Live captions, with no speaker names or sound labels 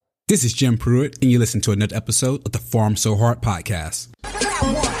This is Jim Pruitt, and you listen to another episode of the Farm So Hard podcast.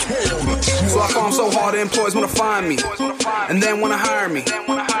 So I farm so hard, the employees want to find me, and then want to hire me.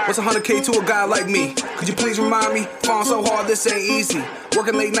 What's 100K to a guy like me? Could you please remind me? Farm so hard, this ain't easy.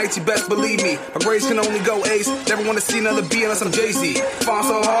 Working late nights, you best believe me. My grades can only go ace. Never want to see another B unless I'm Jay-Z. Farm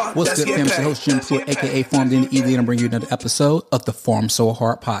so hard, what's good, fam? It's your host, Jim Pruitt, a.k.a. Farmed in Easy, and I'm bringing you another episode of the Farm So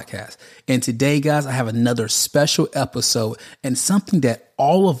Hard podcast. And today, guys, I have another special episode and something that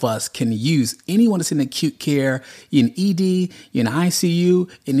all of us can use. Anyone that's in acute care, in ED, in ICU,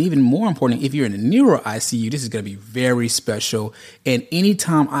 and even more important, if you're in a neuro ICU, this is going to be very special. And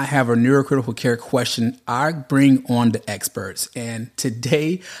anytime I have a neurocritical care question, I bring on the experts. And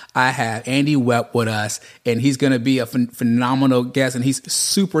today I have Andy Webb with us, and he's going to be a phenomenal guest, and he's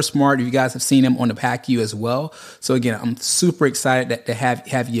super smart. You guys have seen him on the PACU as well. So again, I'm super excited to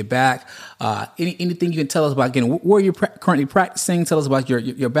have you back. Anything you can tell us about, again, where you're currently practicing? Tell us about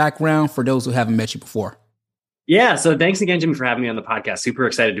your background for those who haven't met you before. Yeah. So thanks again, Jimmy, for having me on the podcast. Super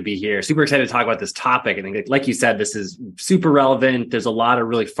excited to be here. Super excited to talk about this topic. I think, like you said, this is super relevant. There's a lot of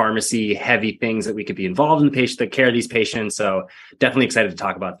really pharmacy heavy things that we could be involved in the care of these patients. So definitely excited to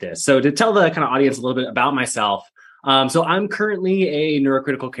talk about this. So to tell the kind of audience a little bit about myself. So I'm currently a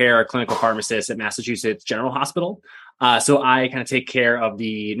neurocritical care clinical pharmacist at Massachusetts General Hospital. So I kind of take care of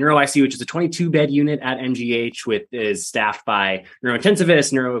the neuro ICU, which is a 22-bed unit at MGH, which is staffed by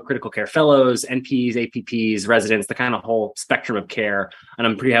neurointensivists, neurocritical care fellows, NPs, APPs, residents, the kind of whole spectrum of care. And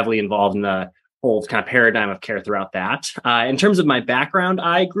I'm pretty heavily involved in the whole kind of paradigm of care throughout that. In terms of my background,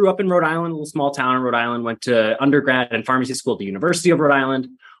 I grew up in Rhode Island, a little small town in Rhode Island, went to undergrad and pharmacy school at the University of Rhode Island,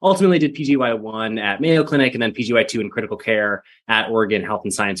 ultimately did PGY1 at Mayo Clinic and then PGY2 in critical care at Oregon Health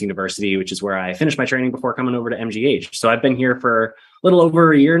and Science University, which is where I finished my training before coming over to MGH. So I've been here for a little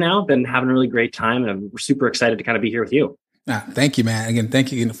over a year now, been having a really great time, and I'm super excited to kind of be here with you. Thank you, man. Again,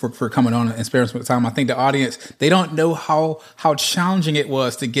 thank you for coming on and sparing some time. I think the audience, they don't know how challenging it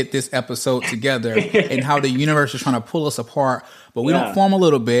was to get this episode together and how the universe is trying to pull us apart. But we don't farm a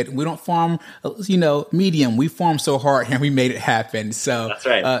little bit. We don't farm, medium. We farm so hard and we made it happen. So that's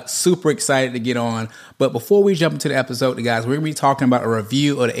right. Super excited to get on. But before we jump into the episode, guys, we're going to be talking about a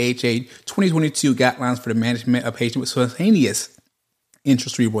review of the AHA 2022 guidelines for the management of patients with spontaneous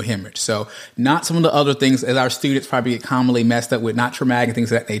intracerebral hemorrhage. So not some of the other things as our students probably get commonly messed up with, not traumatic and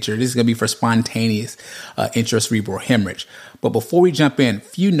things of that nature. This is going to be for spontaneous intracerebral hemorrhage. But before we jump in, a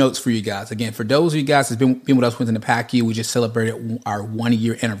few notes for you guys. Again, for those of you guys who've been with us within the PACU, we just celebrated our 1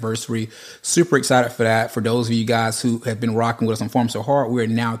 year anniversary. Super excited for that. For those of you guys who have been rocking with us on Farm So Hard, we're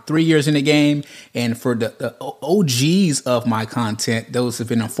now 3 years in the game. And for the OGs of my content, those who've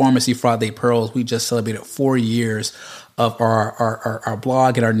been on Pharmacy Friday Pearls, we just celebrated 4 years of our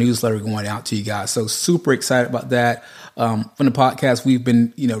blog and our newsletter going out to you guys. So super excited about that. From the podcast, we've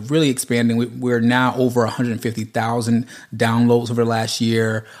been, really expanding. We're now over 150,000 downloads over the last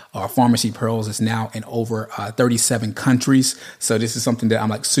year. Our Pharmacy Pearls is now in over 37 countries. So this is something that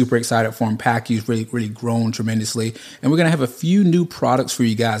I'm super excited for. And PACU's really grown tremendously. And we're going to have a few new products for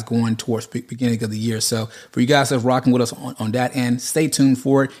you guys going towards the beginning of the year. So for you guys that's rocking with us on that end, stay tuned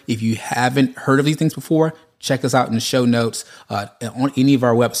for it. If you haven't heard of these things before, check us out in the show notes. On any of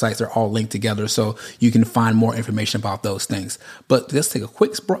our websites, they're all linked together, so you can find more information about those things. But let's take a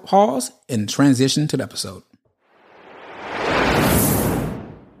quick pause and transition to the episode.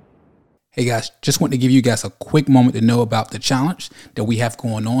 Hey guys, just want to give you guys a quick moment to know about the challenge that we have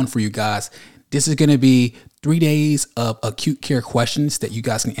going on for you guys. This is going to be 3 days of acute care questions that you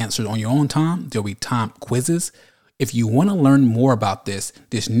guys can answer on your own time. There'll be timed quizzes. If you want to learn more about this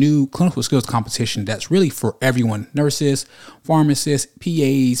new clinical skills competition that's really for everyone, nurses, pharmacists,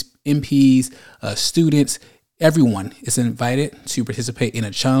 PAs, NPs, students, everyone is invited to participate in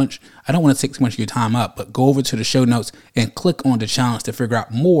a challenge. I don't want to take too much of your time up, but go over to the show notes and click on the challenge to figure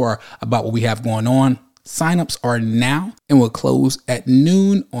out more about what we have going on. Signups are now and will close at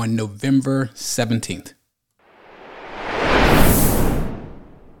noon on November 17th.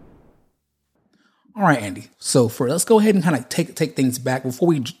 All right, Andy. So let's go ahead and kind of take things back before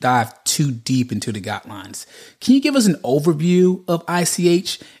we dive too deep into the guidelines. Can you give us an overview of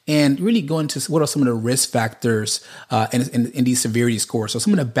ICH and really go into what are some of the risk factors in these severity scores? So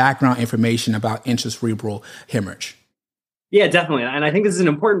some of the background information about intracerebral hemorrhage. Yeah, definitely. And I think this is an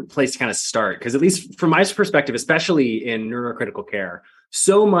important place to kind of start because at least from my perspective, especially in neurocritical care,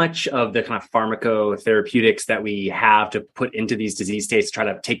 so much of the kind of pharmacotherapeutics that we have to put into these disease states to try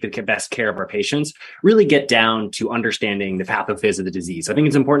to take the best care of our patients really get down to understphys of the disease. So I think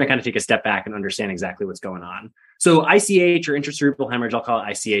it's important to kind of take a step back and understand exactly what's going on. So ICH, or intracerebral hemorrhage, I'll call it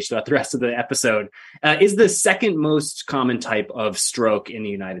ICH throughout the rest of the episode, is the second most common type of stroke in the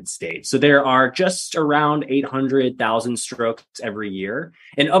United States. So there are just around 800,000 strokes every year.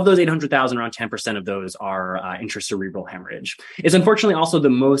 And of those 800,000, around 10% of those are intracerebral hemorrhage. It's unfortunately also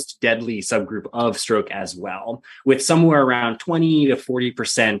the most deadly subgroup of stroke as well, with somewhere around 20 to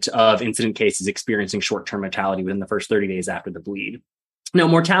 40% of incident cases experiencing short-term mortality within the first 30 days after the bleed. Now,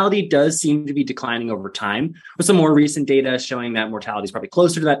 mortality does seem to be declining over time, with some more recent data showing that mortality is probably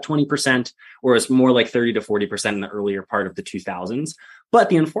closer to that 20%, or it's more like 30 to 40% in the earlier part of the 2000s. But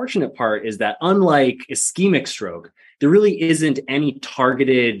the unfortunate part is that unlike ischemic stroke, there really isn't any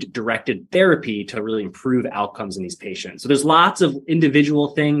targeted, directed therapy to really improve outcomes in these patients. So there's lots of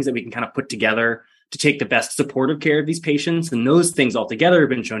individual things that we can kind of put together to take the best supportive care of these patients. And those things altogether have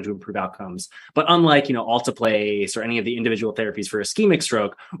been shown to improve outcomes. But unlike, alteplase or any of the individual therapies for ischemic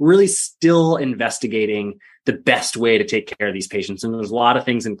stroke, we're really still investigating the best way to take care of these patients. And there's a lot of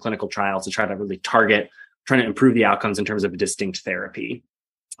things in clinical trials to try to really target, trying to improve the outcomes in terms of a distinct therapy.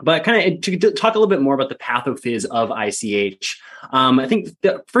 But kind of to talk a little bit more about the pathophys of ICH, I think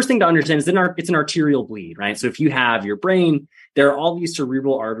the first thing to understand is it's an arterial bleed, right? So if you have your brain, there are all these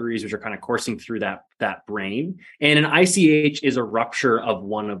cerebral arteries which are kind of coursing through that brain. And an ICH is a rupture of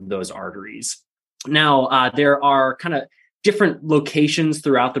one of those arteries. Now, there are kind of different locations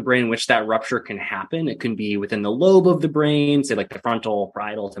throughout the brain in which that rupture can happen. It can be within the lobe of the brain, say like the frontal,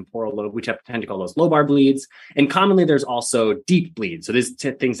 parietal, temporal lobe, which tend to call those lobar bleeds. And commonly there's also deep bleeds. So there's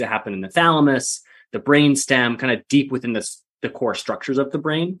things that happen in the thalamus, the brain stem, kind of deep within the core structures of the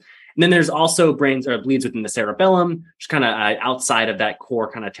brain. And then there's also bleeds within the cerebellum, which is kind of outside of that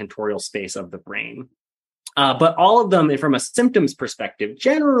core kind of tentorial space of the brain. But all of them, from a symptoms perspective,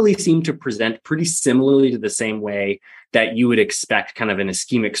 generally seem to present pretty similarly to the same way that you would expect kind of an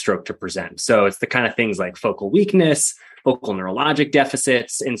ischemic stroke to present. So it's the kind of things like focal weakness, focal neurologic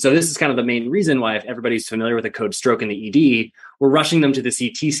deficits. And so this is kind of the main reason why, if everybody's familiar with a code stroke in the ED, we're rushing them to the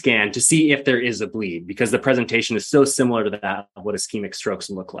CT scan to see if there is a bleed, because the presentation is so similar to that of what ischemic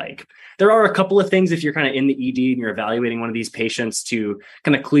strokes look like. There are a couple of things, if you're kind of in the ED and you're evaluating one of these patients, to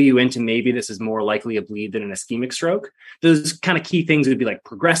kind of clue you into maybe this is more likely a bleed than an ischemic stroke. Those kind of key things would be like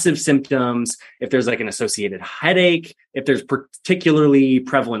progressive symptoms, if there's like an associated headache, if there's particularly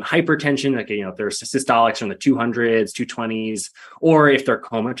prevalent hypertension, like, if there's systolics from the 200s, 220s, or if they're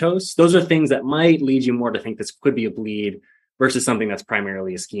comatose. Those are things that might lead you more to think this could be a bleed versus something that's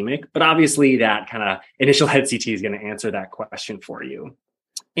primarily ischemic. But obviously that kind of initial head CT is going to answer that question for you.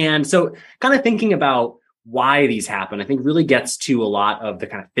 And so kind of thinking about why these happen, I think really gets to a lot of the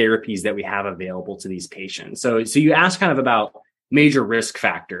kind of therapies that we have available to these patients. So you asked kind of about major risk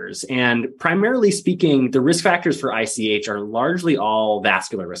factors. And primarily speaking, the risk factors for ICH are largely all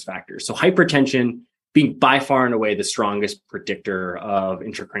vascular risk factors. So hypertension being by far and away the strongest predictor of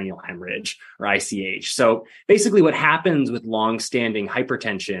intracranial hemorrhage, or ICH. So basically what happens with long-standing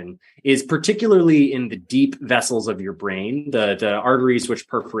hypertension is, particularly in the deep vessels of your brain, the arteries which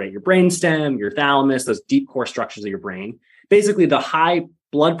perforate your brainstem, your thalamus, those deep core structures of your brain, basically the high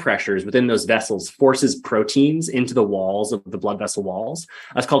blood pressures within those vessels forces proteins into the walls of the blood vessel walls.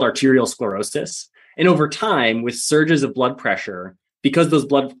 That's called arterial sclerosis. And over time, with surges of blood pressure, because those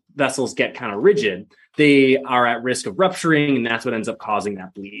blood vessels get kind of rigid, they are at risk of rupturing, and that's what ends up causing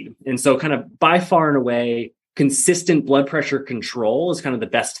that bleed. And so kind of by far and away, consistent blood pressure control is kind of the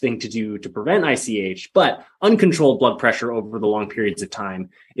best thing to do to prevent ICH, but uncontrolled blood pressure over the long periods of time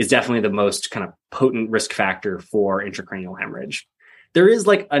is definitely the most kind of potent risk factor for intracranial hemorrhage. There is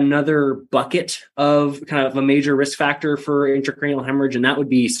like another bucket of kind of a major risk factor for intracranial hemorrhage, and that would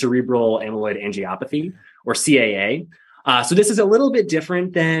be cerebral amyloid angiopathy, or CAA. So this is a little bit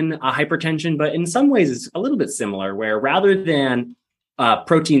different than hypertension, but in some ways it's a little bit similar, where rather than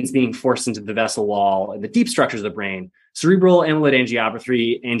proteins being forced into the vessel wall and the deep structures of the brain, cerebral amyloid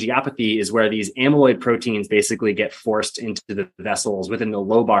angiopathy is where these amyloid proteins basically get forced into the vessels within the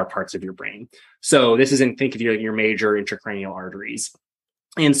lobar parts of your brain. So this is think of your major intracranial arteries.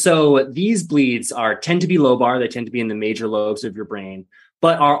 And so these bleeds tend to be lobar. They tend to be in the major lobes of your brain,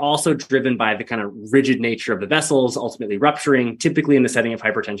 but are also driven by the kind of rigid nature of the vessels, ultimately rupturing, typically in the setting of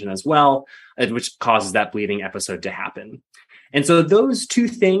hypertension as well, which causes that bleeding episode to happen. And so those two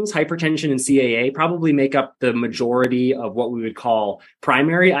things, hypertension and CAA, probably make up the majority of what we would call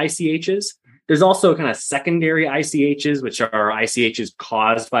primary ICHs. There's also kind of secondary ICHs, which are ICHs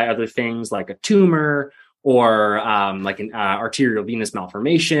caused by other things like a tumor, or like an arterial venous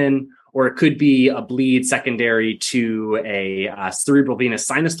malformation, or it could be a bleed secondary to a cerebral venous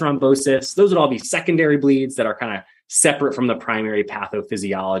sinus thrombosis. Those would all be secondary bleeds that are kind of separate from the primary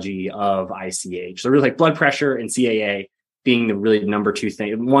pathophysiology of ICH. So really like blood pressure and CAA being the really number two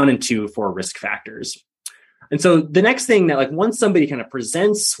thing, 1 and 2 for risk factors. And so the next thing that like once somebody kind of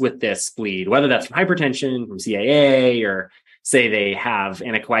presents with this bleed, whether that's from hypertension, from CAA, or say they have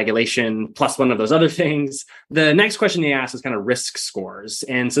anticoagulation plus one of those other things, the next question they ask is kind of risk scores.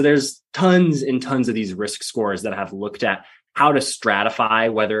 And so there's tons and tons of these risk scores that have looked at how to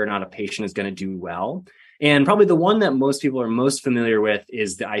stratify whether or not a patient is going to do well. And probably the one that most people are most familiar with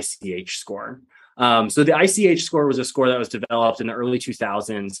is the ICH score. So the ICH score was a score that was developed in the early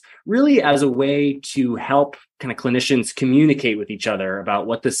 2000s, really as a way to help kind of clinicians communicate with each other about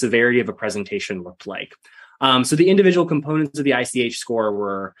what the severity of a presentation looked like. So the individual components of the ICH score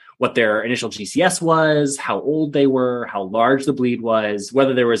were what their initial GCS was, how old they were, how large the bleed was,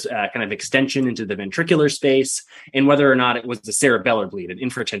 whether there was a kind of extension into the ventricular space, and whether or not it was a cerebellar bleed, an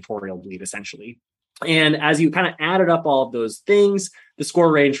infratemporal bleed, essentially. And as you kind of added up all of those things, the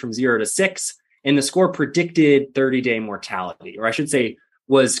score ranged from 0 to 6, and the score predicted 30-day mortality, or I should say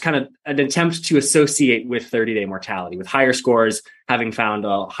was kind of an attempt to associate with 30-day mortality, with higher scores having found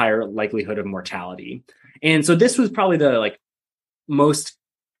a higher likelihood of mortality. And so this was probably the like most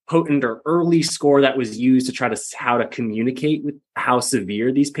potent or early score that was used to try to how to communicate with how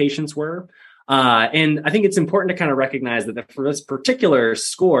severe these patients were. And I think it's important to kind of recognize that for this particular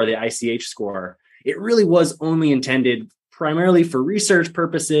score, the ICH score, it really was only intended primarily for research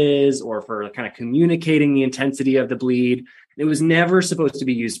purposes or for kind of communicating the intensity of the bleed. It was never supposed to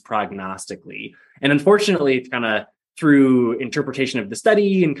be used prognostically. And unfortunately, kind of through interpretation of the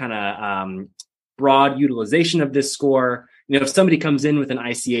study and kind of broad utilization of this score, if somebody comes in with an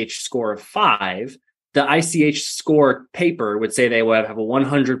ICH score of 5, the ICH score paper would say they would have a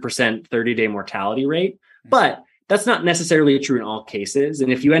 100% 30-day mortality rate. But that's not necessarily true in all cases.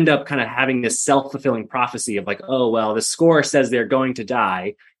 And if you end up kind of having this self-fulfilling prophecy of like, oh, well, the score says they're going to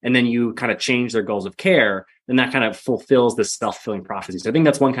die, and then you kind of change their goals of care, then that kind of fulfills this self-fulfilling prophecy. So I think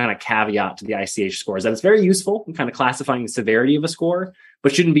that's one kind of caveat to the ICH score, is that it's very useful in kind of classifying the severity of a score,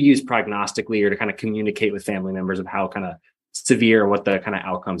 but shouldn't be used prognostically or to kind of communicate with family members of how kind of severe what the kind of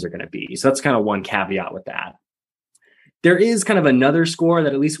outcomes are going to be. So that's kind of one caveat with that. There is kind of another score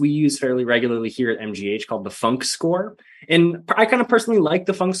that at least we use fairly regularly here at MGH called the FUNC score. And I kind of personally like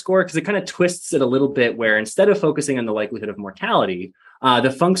the FUNC score because it kind of twists it a little bit, where instead of focusing on the likelihood of mortality,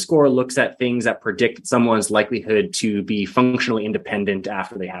 the FUNC score looks at things that predict someone's likelihood to be functionally independent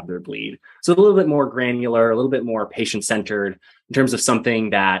after they have their bleed. So a little bit more granular, a little bit more patient-centered in terms of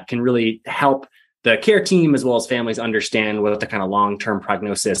something that can really help the care team as well as families understand what the kind of long-term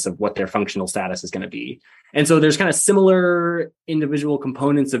prognosis of what their functional status is going to be. And so there's kind of similar individual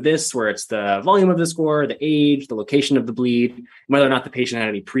components of this, where it's the volume of the score, the age, the location of the bleed, whether or not the patient had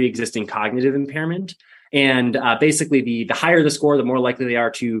any pre-existing cognitive impairment. And basically the higher the score, the more likely they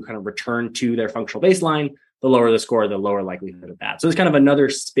are to kind of return to their functional baseline. The lower the score, the lower likelihood of that. So it's kind of another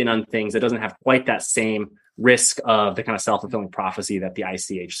spin on things that doesn't have quite that same risk of the kind of self-fulfilling prophecy that the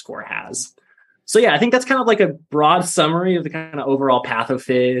ICH score has. So yeah, I think that's kind of like a broad summary of the kind of overall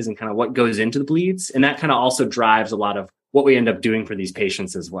pathophys and kind of what goes into the bleeds. And that kind of also drives a lot of what we end up doing for these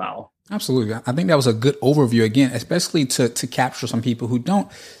patients as well. Absolutely. I think that was a good overview, again, especially to capture some people who don't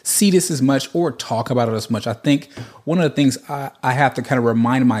see this as much or talk about it as much. I think one of the things I have to kind of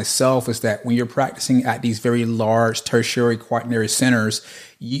remind myself is that when you're practicing at these very large tertiary quaternary centers,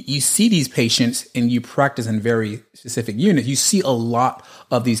 you see these patients and you practice in very specific units. You see a lot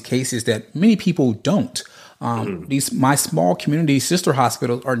of these cases that many people don't. My small community sister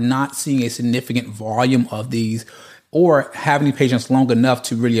hospitals are not seeing a significant volume of these, or having patients long enough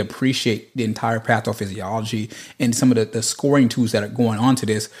to really appreciate the entire pathophysiology and some of the scoring tools that are going on to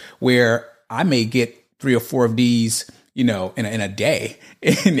this, where I may get 3 or 4 of these, in a day.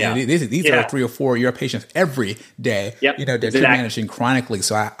 And these are 3 or 4 of your patients every day, that you're managing chronically.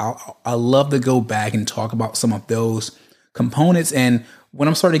 So I love to go back and talk about some of those components. And when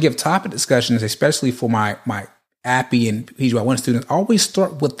I'm starting to give topic discussions, especially for my API and PGY1 students, I always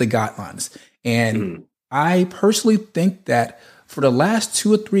start with the guidelines. And I personally think that for the last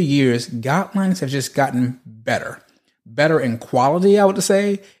 2 or 3 years, guidelines have just gotten better in quality, I would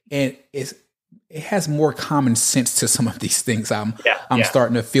say. And it has more common sense to some of these things. I'm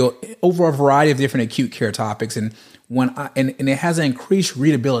starting to feel over a variety of different acute care topics. And and it has an increased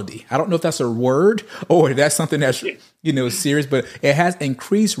readability. I don't know if that's a word or if that's something that's, serious, but it has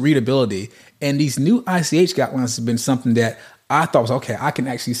increased readability. And these new ICH guidelines have been something that I thought was, okay, I can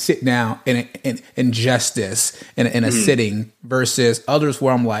actually sit down and ingest this in a sitting, versus others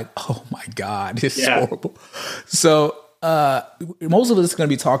where I'm like, oh my God, this is horrible. So most of us is going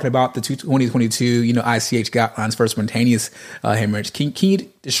to be talking about the 2022, ICH guidelines for spontaneous hemorrhage. Can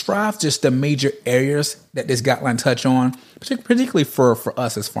you describe just the major areas that this guideline touch on, particularly for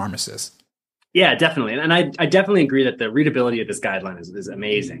us as pharmacists? Yeah, definitely. And I definitely agree that the readability of this guideline is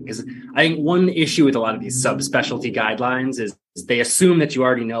amazing, because I think one issue with a lot of these subspecialty guidelines is they assume that you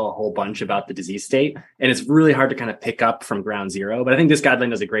already know a whole bunch about the disease state, and it's really hard to kind of pick up from ground zero. But I think this guideline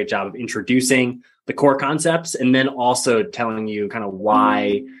does a great job of introducing the core concepts and then also telling you kind of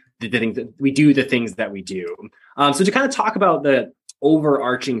why the things that we do, the things that we do. So to kind of talk about the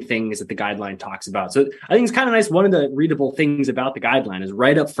overarching things that the guideline talks about. So I think it's kind of nice. One of the readable things about the guideline is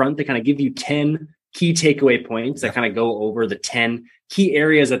right up front, they kind of give you 10 key takeaway points that kind of go over the 10 key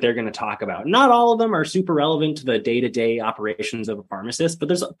areas that they're going to talk about. Not all of them are super relevant to the day-to-day operations of a pharmacist, but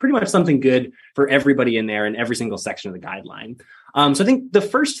there's pretty much something good for everybody in there in every single section of the guideline. So I think the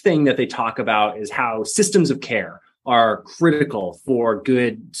first thing that they talk about is how systems of care are critical for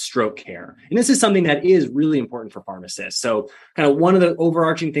good stroke care. And this is something that is really important for pharmacists. So kind of one of the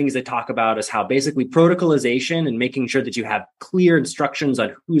overarching things they talk about is how basically protocolization and making sure that you have clear instructions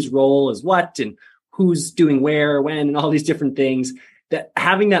on whose role is what and who's doing where, when, and all these different things, that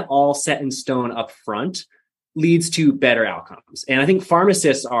having that all set in stone up front leads to better outcomes. And I think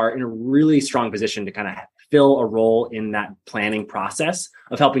pharmacists are in a really strong position to kind of fill a role in that planning process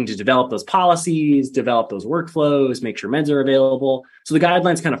of helping to develop those policies, develop those workflows, make sure meds are available. So the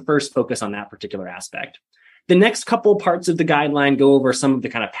guidelines kind of first focus on that particular aspect. The next couple parts of the guideline go over some of the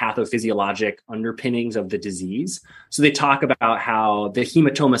kind of pathophysiologic underpinnings of the disease. So they talk about how the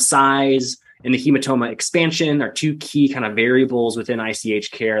hematoma size and the hematoma expansion are two key kind of variables within ICH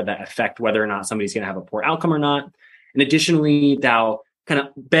care that affect whether or not somebody's going to have a poor outcome or not. And additionally, thou kind of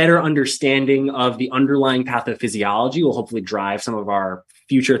better understanding of the underlying pathophysiology will hopefully drive some of our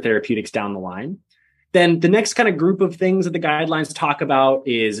future therapeutics down the line. Then the next kind of group of things that the guidelines talk about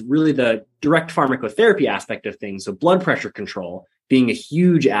is really the direct pharmacotherapy aspect of things. So blood pressure control being a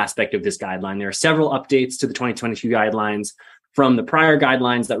huge aspect of this guideline. There are several updates to the 2022 guidelines from the prior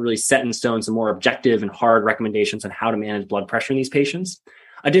guidelines that really set in stone some more objective and hard recommendations on how to manage blood pressure in these patients.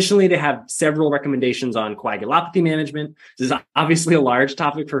 Additionally, they have several recommendations on coagulopathy management. This is obviously a large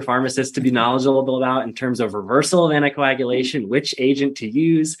topic for pharmacists to be knowledgeable about in terms of reversal of anticoagulation, which agent to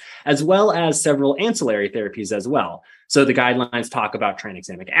use, as well as several ancillary therapies as well. So the guidelines talk about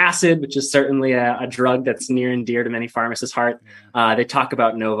tranexamic acid, which is certainly a drug that's near and dear to many pharmacists' heart. They talk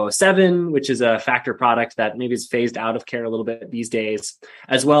about Novo-7, which is a factor product that maybe is phased out of care a little bit these days,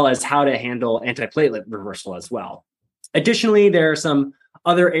 as well as how to handle antiplatelet reversal as well. Additionally, there are some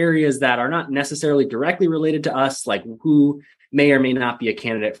other areas that are not necessarily directly related to us, like who may or may not be a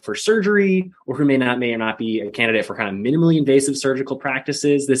candidate for surgery, or who may or not be a candidate for kind of minimally invasive surgical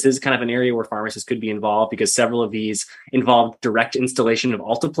practices. This is kind of an area where pharmacists could be involved because several of these involve direct installation of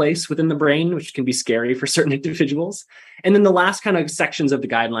alteplase within the brain, which can be scary for certain individuals. And then the last kind of sections of the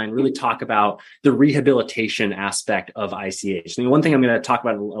guideline really talk about the rehabilitation aspect of ICH. I mean, one thing I'm going to talk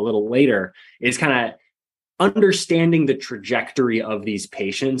about a little later is kind of understanding the trajectory of these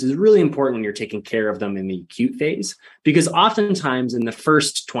patients is really important when you're taking care of them in the acute phase, because oftentimes in the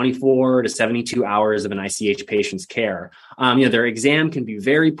first 24 to 72 hours of an ICH patient's care, their exam can be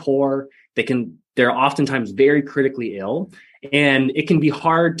very poor. They're oftentimes very critically ill, and it can be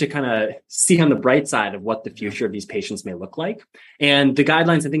hard to kind of see on the bright side of what the future of these patients may look like. And the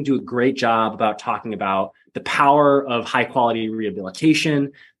guidelines, I think, do a great job about talking about the power of high quality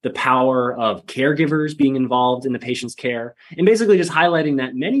rehabilitation, the power of caregivers being involved in the patient's care, and basically just highlighting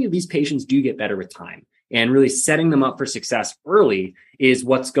that many of these patients do get better with time, and really setting them up for success early is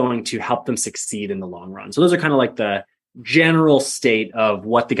what's going to help them succeed in the long run. So those are kind of like the general state of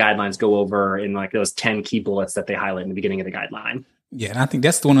what the guidelines go over in like those 10 key bullets that they highlight in the beginning of the guideline. Yeah, and I think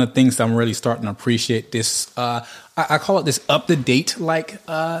that's one of the things I'm really starting to appreciate this. I call it this up-to-date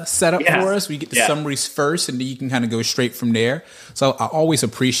setup for us. We get the summaries first, and then you can kind of go straight from there. So I always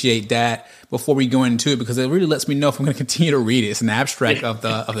appreciate that before we go into it, because it really lets me know if I'm going to continue to read it. It's an abstract of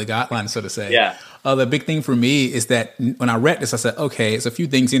the guidelines, so to say. Yeah. The big thing for me is that when I read this, I said, okay, there's a few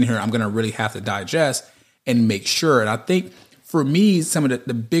things in here I'm going to really have to digest and make sure. And I think for me, some of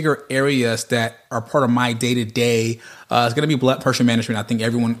the bigger areas that are part of my day-to-day is going to be blood pressure management. I think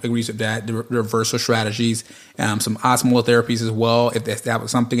everyone agrees with that. The reversal strategies, some osmolar therapies as well, if that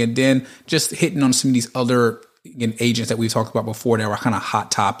was something. And then just hitting on some of these other agents that we've talked about before that were kind of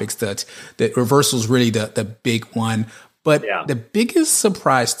hot topics. The reversal is really the big one. But the biggest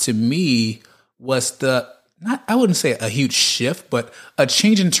surprise to me was I wouldn't say a huge shift, but a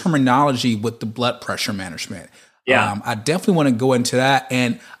change in terminology with the blood pressure management. Yeah, I definitely want to go into that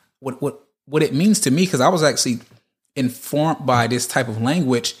and what it means to me, because I was actually informed by this type of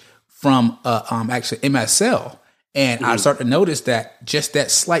language from actually MSL. And I start to notice that just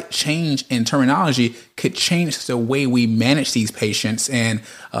that slight change in terminology could change the way we manage these patients. And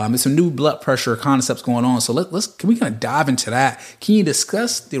there's some new blood pressure concepts going on. So can we kind of dive into that? Can you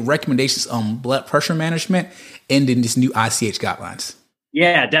discuss the recommendations on blood pressure management and in this new ICH guidelines?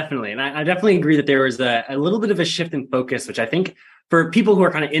 Yeah, definitely. And I definitely agree that there was a little bit of a shift in focus, which I think for people who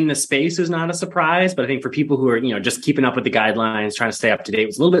are kind of in the space is not a surprise. But I think for people who are, just keeping up with the guidelines, trying to stay up to date, it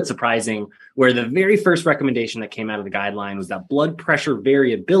was a little bit surprising where the very first recommendation that came out of the guideline was that blood pressure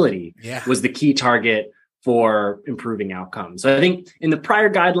variability was the key target for improving outcomes. So I think in the prior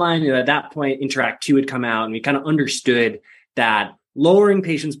guideline, at that point, Interact 2 had come out and we kind of understood that lowering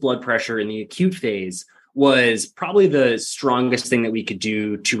patients' blood pressure in the acute phase was probably the strongest thing that we could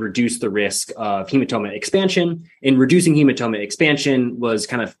do to reduce the risk of hematoma expansion. And reducing hematoma expansion was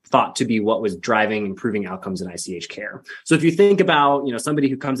kind of thought to be what was driving improving outcomes in ICH care. So if you think about, somebody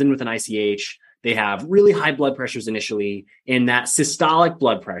who comes in with an ICH, they have really high blood pressures initially, and that systolic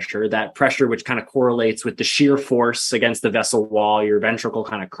blood pressure, that pressure which kind of correlates with the shear force against the vessel wall, your ventricle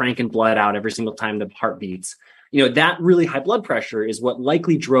kind of cranking blood out every single time the heart beats. That really high blood pressure is what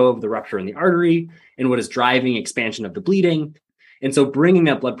likely drove the rupture in the artery and what is driving expansion of the bleeding. And so bringing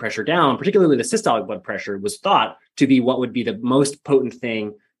that blood pressure down, particularly the systolic blood pressure, was thought to be what would be the most potent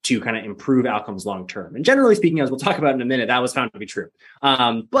thing to kind of improve outcomes long-term. And generally speaking, as we'll talk about in a minute, that was found to be true.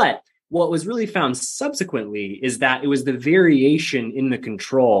 But what was really found subsequently is that it was the variation in the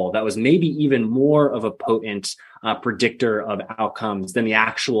control that was maybe even more of a potent predictor of outcomes than the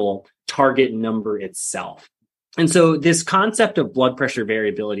actual target number itself. And so this concept of blood pressure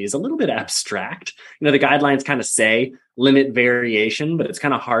variability is a little bit abstract. The guidelines kind of say limit variation, but it's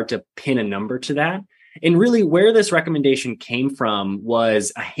kind of hard to pin a number to that. And really where this recommendation came from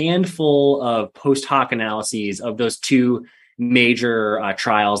was a handful of post hoc analyses of those two major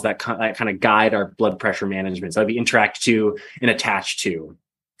trials that kind of guide our blood pressure management. So that'd be Interact 2 and Attach 2.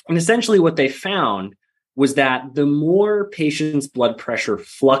 And essentially what they found was that the more patients' blood pressure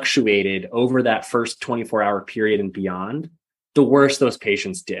fluctuated over that first 24-hour period and beyond, the worse those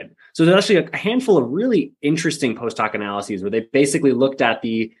patients did. So there's actually a handful of really interesting post-hoc analyses where they basically looked at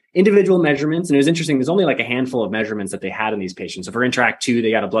the individual measurements. And it was interesting, there's only like a handful of measurements that they had in these patients. So for Interact 2,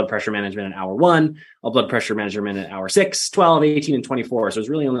 they got a blood pressure measurement at hour 1, a blood pressure measurement at hour 6, 12, 18, and 24. So it was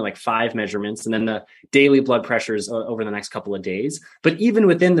really only like 5 measurements. And then the daily blood pressures over the next couple of days. But even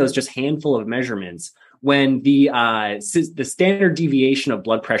within those just handful of measurements, when the standard deviation of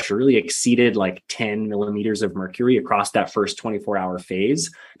blood pressure really exceeded like 10 millimeters of mercury across that first 24-hour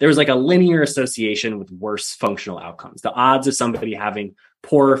phase, there was like a linear association with worse functional outcomes. The odds of somebody having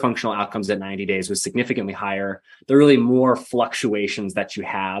poorer functional outcomes at 90 days was significantly higher. There are really more fluctuations that you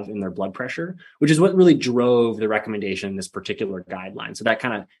have in their blood pressure, which is what really drove the recommendation in this particular guideline. So that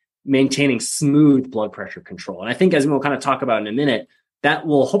kind of maintaining smooth blood pressure control. And I think as we'll kind of talk about in a minute, that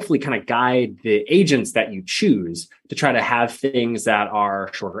will hopefully kind of guide the agents that you choose to try to have things that are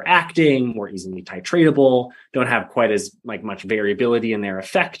shorter acting, more easily titratable, don't have quite as much variability in their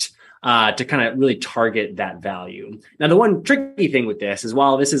effect, to kind of really target that value. Now, the one tricky thing with this is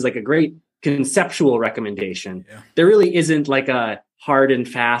while this is like a great conceptual recommendation, there really isn't like a hard and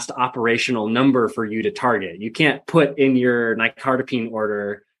fast operational number for you to target. You can't put in your nicardipine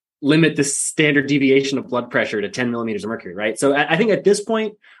order limit the standard deviation of blood pressure to 10 millimeters of mercury, right? So I think at this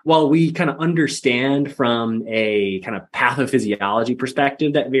point, while we kind of understand from a kind of pathophysiology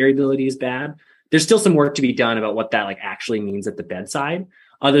perspective that variability is bad, there's still some work to be done about what that actually means at the bedside,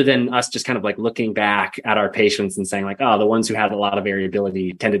 other than us just kind of looking back at our patients and saying the ones who had a lot of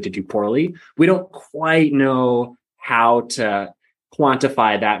variability tended to do poorly. We don't quite know how to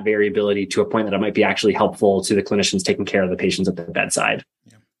quantify that variability to a point that it might be actually helpful to the clinicians taking care of the patients at the bedside.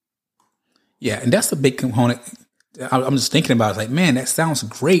 Yeah, and that's the big component. I'm just thinking about it. Man, that sounds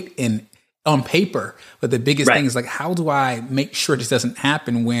great on paper. But the biggest thing is how do I make sure this doesn't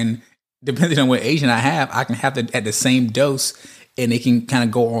happen when, depending on what agent I have, I can have it at the same dose and it can kind of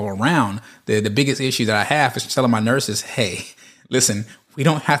go all around. The biggest issue that I have is telling my nurses, hey, listen, we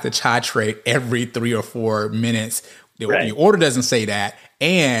don't have to titrate every 3 or 4 minutes. The order doesn't say that.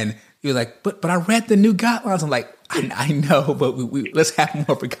 And you're like, but I read the new guidelines. I'm like, I know, but we let's have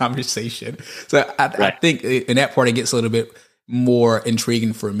more of a conversation. So I think in that part, it gets a little bit more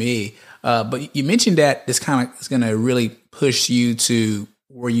intriguing for me. But you mentioned that this kind of is going to really push you to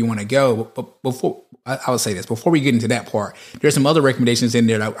where you want to go. But before I would say this, before we get into that part, there's some other recommendations in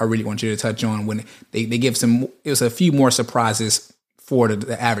there that I really want you to touch on when they give it was a few more surprises for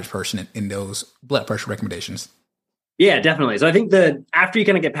the average person in those blood pressure recommendations. Yeah, definitely. So I think after you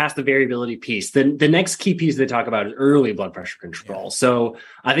kind of get past the variability piece, the next key piece they talk about is early blood pressure control. Yeah. So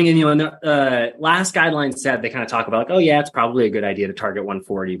I think in the last guidelines said, they kind of talk about like, oh yeah, it's probably a good idea to target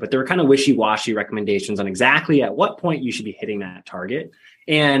 140, but there were kind of wishy-washy recommendations on exactly at what point you should be hitting that target.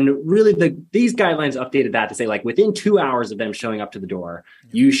 And really these guidelines updated that to say like within 2 hours of them showing up to the door,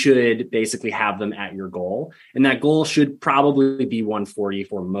 you should basically have them at your goal. And that goal should probably be 140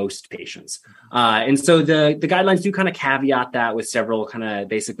 for most patients. And so the guidelines do kind of caveat that with several kind of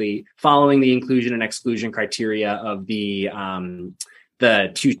basically following the inclusion and exclusion criteria of the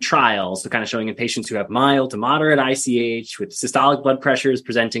two trials, so kind of showing in patients who have mild to moderate ICH with systolic blood pressures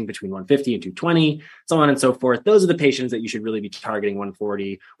presenting between 150 and 220, so on and so forth. Those are the patients that you should really be targeting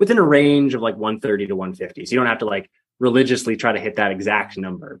 140 within a range of like 130 to 150. So you don't have to like religiously try to hit that exact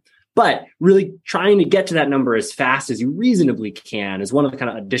number, but really trying to get to that number as fast as you reasonably can is one of the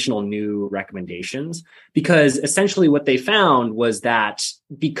kind of additional new recommendations, because essentially what they found was that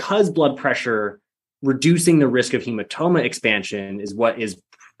because blood pressure reducing the risk of hematoma expansion is what is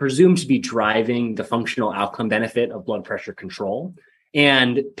presumed to be driving the functional outcome benefit of blood pressure control.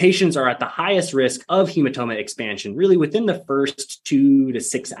 And patients are at the highest risk of hematoma expansion really within the first 2 to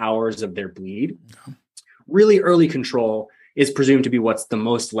 6 hours of their bleed. Really early control is presumed to be what's the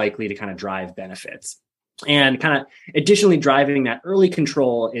most likely to kind of drive benefits. And kind of additionally driving that early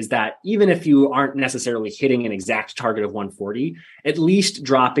control is that even if you aren't necessarily hitting an exact target of 140, at least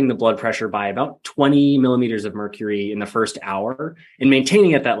dropping the blood pressure by about 20 millimeters of mercury in the first hour and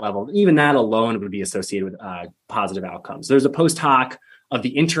maintaining at that level, even that alone would be associated with positive outcomes. There's a post hoc of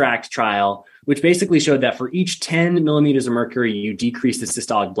the Interact trial, which basically showed that for each 10 millimeters of mercury, you decrease the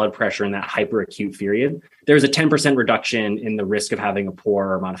systolic blood pressure in that hyperacute period. There's a 10% reduction in the risk of having a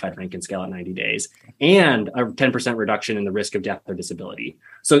poor or modified Rankin scale at 90 days, and a 10% reduction in the risk of death or disability.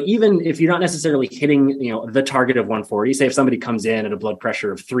 So even if you're not necessarily hitting, the target of 140, say if somebody comes in at a blood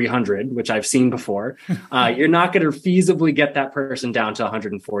pressure of 300, which I've seen before, you're not going to feasibly get that person down to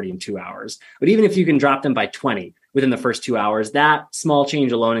 140 in 2 hours. But even if you can drop them by 20 within the first 2 hours, that small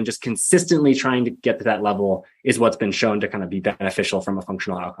change alone and just consistently trying to get to that level is what's been shown to kind of be beneficial from a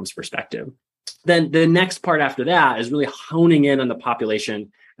functional outcomes perspective. Then the next part after that is really honing in on the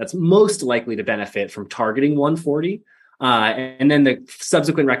population that's most likely to benefit from targeting 140. And then the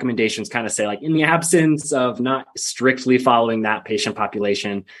subsequent recommendations kind of say, like, in the absence of not strictly following that patient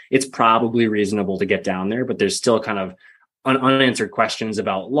population, it's probably reasonable to get down there, but there's still kind of unanswered questions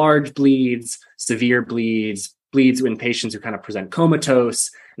about large bleeds, severe bleeds in patients who kind of present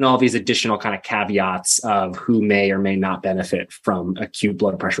comatose, and all these additional kind of caveats of who may or may not benefit from acute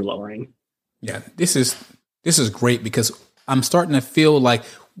blood pressure lowering. Yeah, this is great, because I'm starting to feel like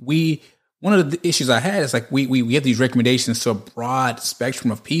one of the issues I had is like we have these recommendations to a broad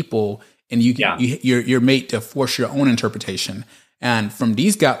spectrum of people, and you're made to force your own interpretation. And from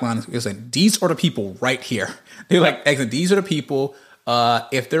these guidelines, it's like, these are the people right here. They're like, these are the people.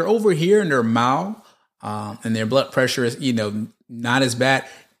 If they're over here and they're mild, and their blood pressure is, not as bad,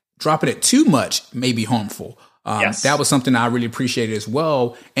 dropping it too much may be harmful. That was something I really appreciated as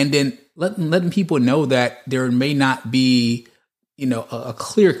well. And then letting people know that there may not be, a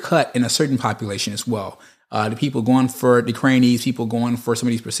clear cut in a certain population as well. The people going for the cranies, people going for some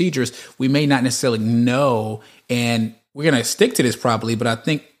of these procedures, we may not necessarily know. And we're going to stick to this probably, but I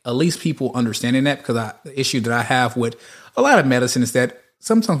think at least people understanding that, because the issue that I have with a lot of medicine is that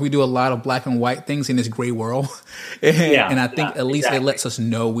sometimes we do a lot of black and white things in this gray world. And I think at least it lets us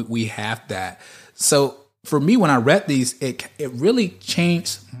know we have that. So for me, when I read these, it really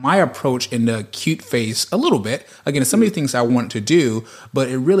changed my approach in the acute phase a little bit. Again, some of the things I wanted to do, but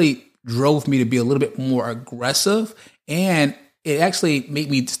it really drove me to be a little bit more aggressive. And it actually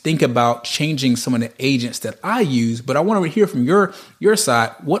made me think about changing some of the agents that I use. But I want to hear from your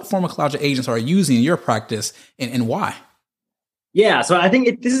side, what pharmacologic agents are you using in your practice, and why? Yeah, so I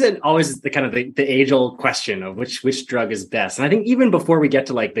think this is always the kind of the age-old question of which drug is best. And I think even before we get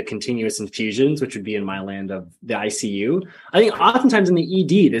to like the continuous infusions, which would be in my land of the ICU, I think oftentimes in the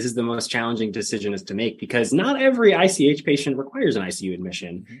ED, this is the most challenging decision is to make, because not every ICH patient requires an ICU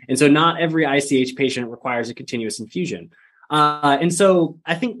admission. And so not every ICH patient requires a continuous infusion. And so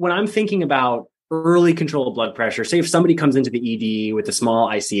I think when I'm thinking about early control of blood pressure, say if somebody comes into the ED with a small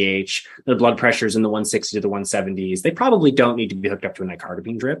ICH, their blood pressure is in the 160 to the 170s, they probably don't need to be hooked up to a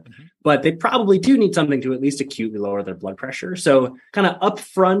nicardipine drip, but they probably do need something to at least acutely lower their blood pressure. So kind of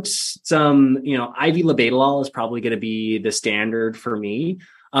upfront, some, IV labetalol is probably going to be the standard for me.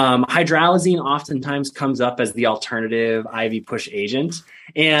 Hydralazine oftentimes comes up as the alternative IV push agent.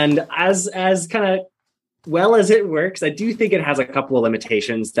 And as kind of well as it works, I do think it has a couple of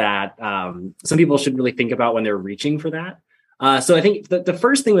limitations that some people should really think about when they're reaching for that. So I think the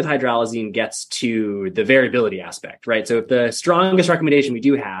first thing with hydralazine gets to the variability aspect, right? So if the strongest recommendation we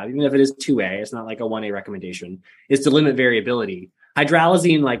do have, even if it is 2A, it's not like a 1A recommendation, is to limit variability.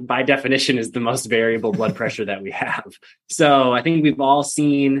 Hydralazine, like by definition, is the most variable blood pressure that we have. So I think we've all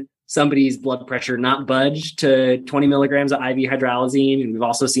seen somebody's blood pressure not budge to 20 milligrams of IV hydralazine. And we've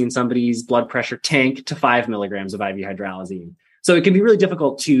also seen somebody's blood pressure tank to 5 milligrams of IV hydralazine. So it can be really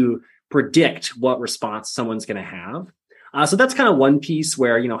difficult to predict what response someone's going to have. So that's kind of one piece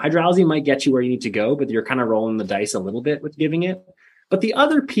where, hydralazine might get you where you need to go, but you're kind of rolling the dice a little bit with giving it. But the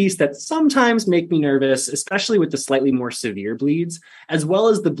other piece that sometimes make me nervous, especially with the slightly more severe bleeds, as well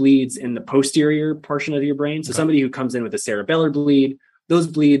as the bleeds in the posterior portion of your brain. So somebody who comes in with a cerebellar bleed, those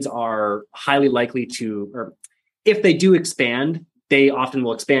bleeds are highly likely to, or if they do expand, they often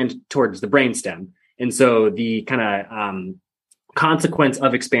will expand towards the brainstem. And so the kind of consequence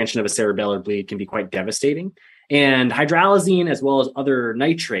of expansion of a cerebellar bleed can be quite devastating. And hydralazine, as well as other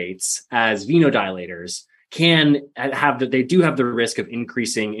nitrates as venodilators, they do have the risk of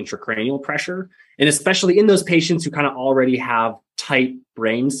increasing intracranial pressure. And especially in those patients who kind of already have tight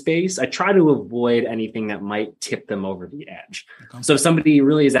brain space, I try to avoid anything that might tip them over the edge. Okay. So if somebody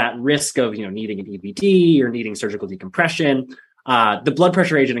really is at risk of, needing an EVD or needing surgical decompression, the blood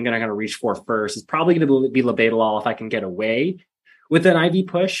pressure agent I'm going to reach for first is probably going to be labetalol if I can get away with an IV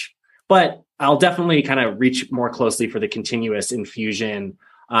push. But I'll definitely kind of reach more closely for the continuous infusion,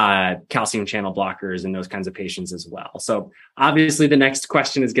 calcium channel blockers in those kinds of patients as well. So obviously the next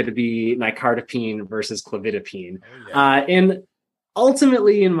question is going to be nicardipine versus clofidipine. Oh, yeah. And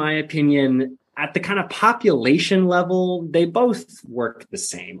ultimately, in my opinion, at the kind of population level, they both work the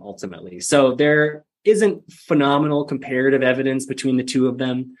same ultimately. So there isn't phenomenal comparative evidence between the two of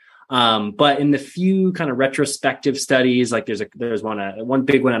them. But in the few kind of retrospective studies, like there's one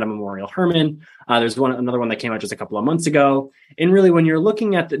big one out of Memorial Hermann. There's another one that came out just a couple of months ago. And really, when you're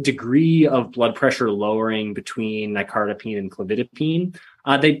looking at the degree of blood pressure lowering between nicardipine and clofidipine,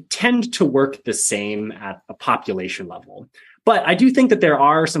 they tend to work the same at a population level. But I do think that there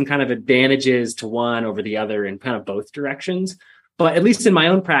are some kind of advantages to one over the other in kind of both directions. But at least in my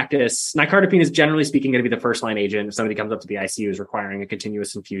own practice, nicardipine is generally speaking going to be the first line agent. If somebody comes up to the ICU is requiring a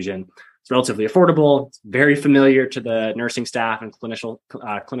continuous infusion, it's relatively affordable. It's very familiar to the nursing staff and clinical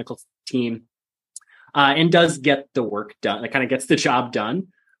team, and does get the work done. It kind of gets the job done.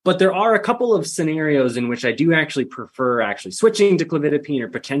 But there are a couple of scenarios in which I do actually prefer switching to clofidipine or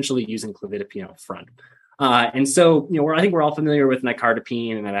potentially using clofidipine up front. And so, I think we're all familiar with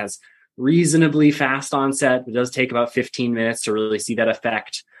nicardipine, and that has reasonably fast onset. It does take about 15 minutes to really see that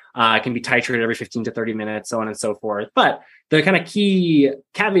effect. It can be titrated every 15 to 30 minutes, so on and so forth. But the kind of key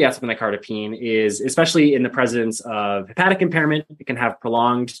caveats of nicardipine is, especially in the presence of hepatic impairment, it can have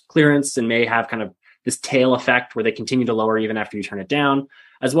prolonged clearance and may have kind of this tail effect where they continue to lower even after you turn it down.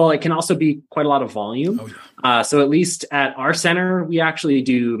 As well, it can also be quite a lot of volume. Oh, yeah. So at least at our center, we actually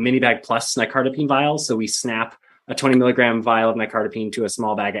do mini bag plus nicardipine vials. So we snap a 20 milligram vial of nicardipine to a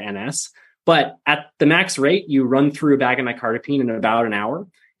small bag of NS. But at the max rate, you run through a bag of nicardipine in about an hour.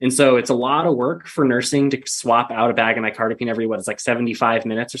 And so it's a lot of work for nursing to swap out a bag of nicardipine every, 75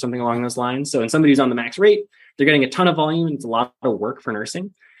 minutes or something along those lines. So in somebody who's on the max rate, they're getting a ton of volume, and it's a lot of work for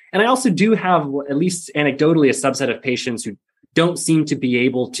nursing. And I also do have, at least anecdotally, a subset of patients who don't seem to be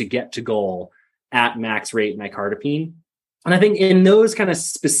able to get to goal at max rate nicardipine. And I think in those kind of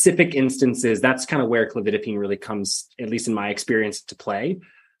specific instances, that's kind of where clofidipine really comes, at least in my experience, to play.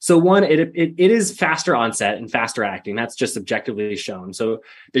 So one, it is faster onset and faster acting. That's just objectively shown. So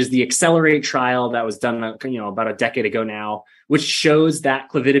there's the Accelerate trial that was done, about a decade ago now, which shows that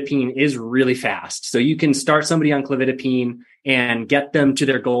clofidipine is really fast. So you can start somebody on clofidipine and get them to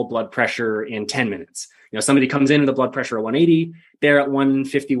their goal blood pressure in 10 minutes. Somebody comes in with a blood pressure of 180, they're at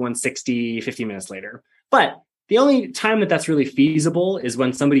 150, 160, 50 minutes later. But the only time that that's really feasible is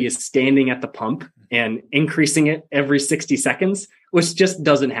when somebody is standing at the pump and increasing it every 60 seconds, which just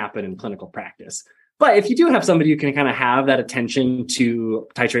doesn't happen in clinical practice. But if you do have somebody who can kind of have that attention to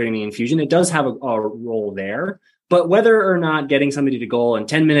titrating the infusion, it does have a role there. But whether or not getting somebody to goal in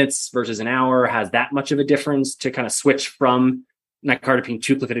 10 minutes versus an hour has that much of a difference to kind of switch from nicardipine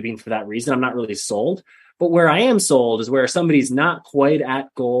to clofidipine for that reason, I'm not really sold. But where I am sold is where somebody's not quite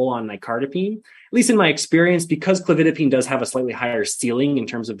at goal on nicardipine, at least in my experience, because clofidipine does have a slightly higher ceiling in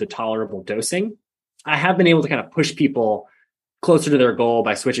terms of the tolerable dosing. I have been able to kind of push people closer to their goal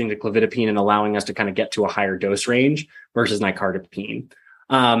by switching to clofidipine and allowing us to kind of get to a higher dose range versus nicardipine.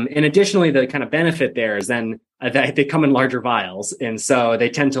 And additionally, the kind of benefit there is then they come in larger vials. And so they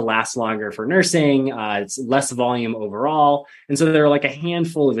tend to last longer for nursing. It's less volume overall. And so there are like a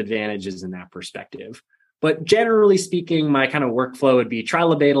handful of advantages in that perspective. But generally speaking, my kind of workflow would be try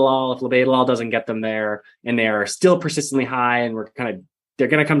labetalol. If labetalol doesn't get them there and they are still persistently high and they're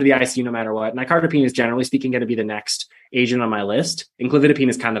going to come to the ICU no matter what, nicardipine is generally speaking going to be the next agent on my list. And clofidipine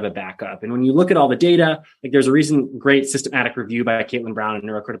is kind of a backup. And when you look at all the data, like there's a recent great systematic review by Caitlin Brown in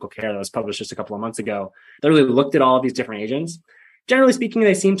Neurocritical Care that was published just a couple of months ago that really looked at all of these different agents. Generally speaking,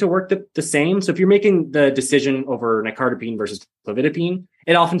 they seem to work the same. So if you're making the decision over nicardipine versus clofidipine,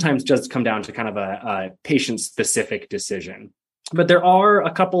 it oftentimes does come down to kind of a patient-specific decision. But there are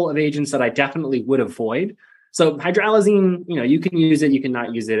a couple of agents that I definitely would avoid. So hydralazine, you can use it, you can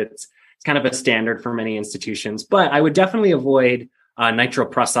not use it. It's kind of a standard for many institutions. But I would definitely avoid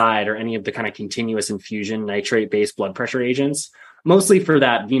nitroprusside or any of the kind of continuous infusion nitrate-based blood pressure agents, mostly for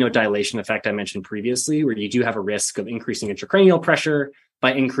that venodilation effect I mentioned previously, where you do have a risk of increasing intracranial pressure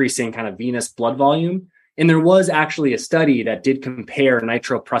by increasing kind of venous blood volume. And there was actually a study that did compare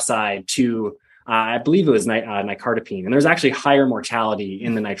nitroprusside to, I believe it was nicardipine. And there's actually higher mortality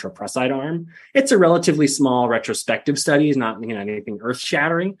in the nitroprusside arm. It's a relatively small retrospective study, is not anything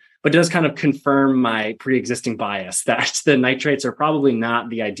earth-shattering, but does kind of confirm my pre-existing bias that the nitrates are probably not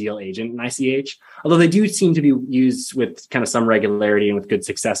the ideal agent in ICH, although they do seem to be used with kind of some regularity and with good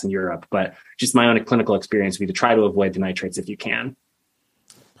success in Europe. But just my own clinical experience would be to try to avoid the nitrates if you can.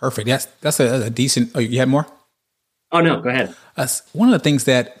 Perfect. That's a decent. Oh, you had more? Oh, no, go ahead. One of the things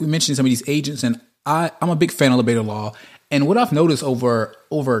that we mentioned some of these agents, and I'm a big fan of labetalol. And what I've noticed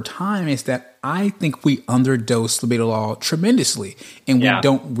over time is that I think we underdose labetalol tremendously, and we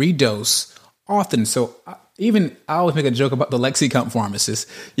don't redose often. So I always make a joke about the LexiComp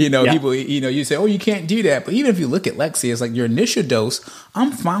pharmacists. People, you say, oh, you can't do that. But even if you look at Lexi, it's like your initial dose,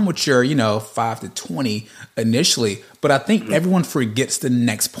 I'm fine with your, 5 to 20 initially. But I think everyone forgets the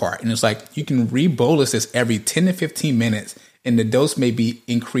next part. And it's like, you can rebolus this every 10 to 15 minutes, and the dose may be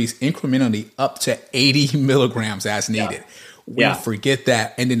increased incrementally up to 80 milligrams as needed. We forget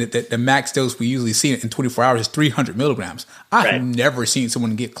that. And then the max dose we usually see in 24 hours is 300 milligrams. I've never seen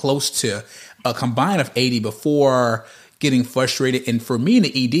someone get close to a combine of 80 before getting frustrated. And for me in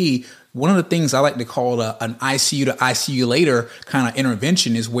the ED, one of the things I like to call an ICU to ICU later kind of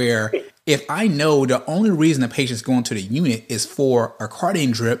intervention is where if I know the only reason the patient's going to the unit is for a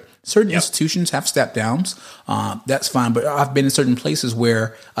cardiac drip, certain institutions have step downs. That's fine. But I've been in certain places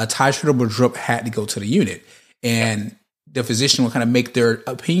where a titratable drip had to go to the unit. And the physician will kind of make their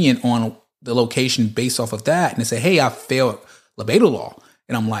opinion on the location based off of that. And they say, hey, I failed labetalol.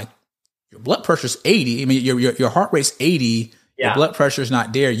 And I'm like, your blood pressure's 80. I mean, your heart rate's 80. Your blood pressure is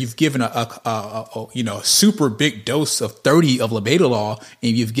not there. You've given a super big dose of 30 of labetalol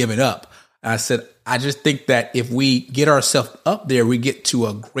and you've given up. And I said, I just think that if we get ourselves up there, we get to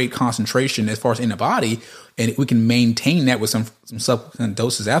a great concentration as far as in the body, and we can maintain that with some subsequent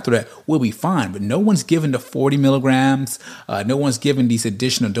doses after that, we'll be fine. But no one's given the 40 milligrams. No one's given these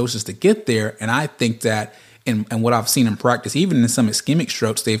additional doses to get there. And I think that, and what I've seen in practice, even in some ischemic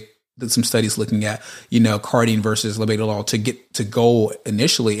strokes, they've did some studies looking at, cardine versus labetalol to get to goal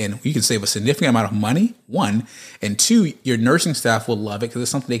initially. And you can save a significant amount of money, one. And two, your nursing staff will love it because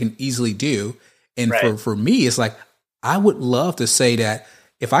it's something they can easily do. And for me, it's like, I would love to say that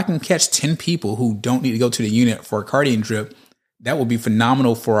if I can catch 10 people who don't need to go to the unit for a cardiac drip, that would be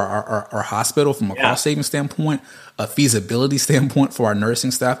phenomenal for our hospital from a cost saving standpoint, a feasibility standpoint for our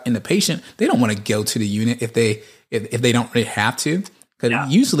nursing staff and the patient. They don't want to go to the unit if they don't really have to.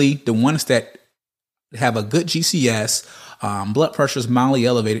 Because usually the ones that have a good GCS, blood pressure is mildly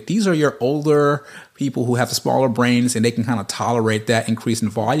elevated, these are your older people who have smaller brains and they can kind of tolerate that increase in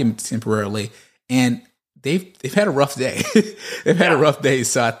volume temporarily. And they've had a rough day. They've had a rough day.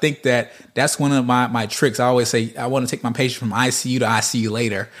 So I think that's one of my tricks. I always say I want to take my patient from ICU to ICU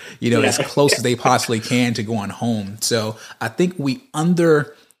later, as close as they possibly can to going home. So I think we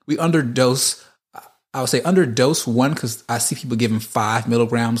underdose. I would say underdose one, because I see people giving 5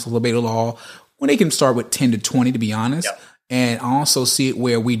 milligrams of labetalol when they can start with 10 to 20, to be honest. And I also see it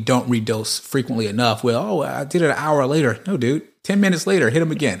where we don't redose frequently enough. Well, I did it an hour later. No, dude, 10 minutes later, hit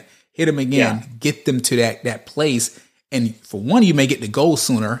them again, get them to that place. And for one, you may get the goal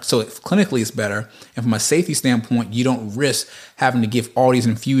sooner. So clinically it's better. And from a safety standpoint, you don't risk having to give all these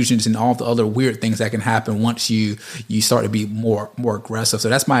infusions and all the other weird things that can happen once you start to be more aggressive. So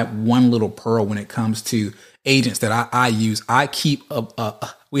that's my one little pearl when it comes to agents that I use. I keep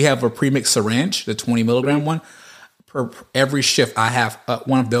we have a premixed syringe, the 20 milligram one. Per every shift, I have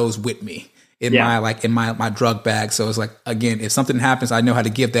one of those with me in my drug bag. So it's like, again, if something happens, I know how to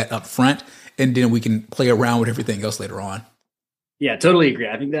give that up front. and then we can play around with everything else later on. Yeah, totally agree.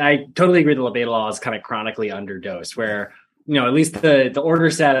 I totally agree that labetalol is kind of chronically underdosed, where, at least the order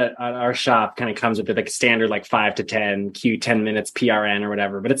set at our shop kind of comes with like standard, like 5 to 10 10 minutes PRN or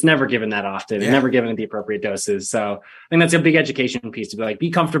whatever, but it's never given that often and never given at the appropriate doses. So I think that's a big education piece to be like, be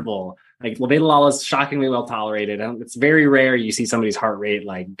comfortable. Like labetalol is shockingly well tolerated. It's very rare you see somebody's heart rate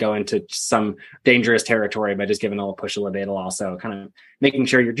like go into some dangerous territory by just giving a little push of labetalol. So kind of making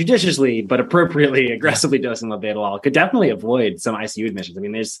sure you're judiciously but appropriately aggressively dosing labetalol could definitely avoid some ICU admissions. I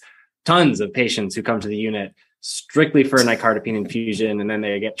mean, there's tons of patients who come to the unit strictly for a nicardipine infusion, and then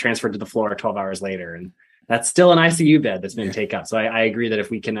they get transferred to the floor 12 hours later, and that's still an ICU bed that's been taken up. So I agree that if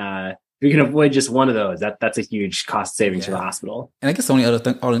we can avoid just one of those, that's a huge cost saving to the hospital. And I guess the only other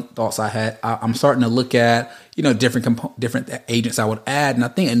thoughts I had, I'm starting to look at different agents I would add, and I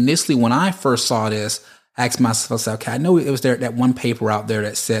think initially when I first saw this, I asked myself, okay, I know it was that one paper out there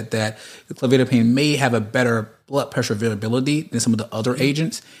that said that clovidipine may have a better blood pressure variability than some of the other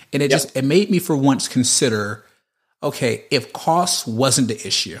agents, and it made me for once consider, okay, if cost wasn't the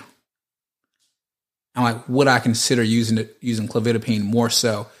issue, I'm like, would I consider using clovidipine more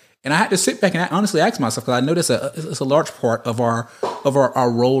so? And I had to sit back and honestly ask myself, because I know it's a large part of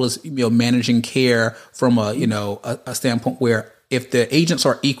our role as managing care from a standpoint where if the agents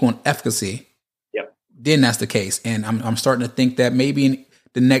are equal in efficacy, then that's the case. And I'm starting to think that maybe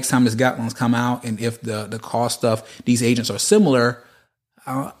the next time this guidelines come out, and if the cost of these agents are similar,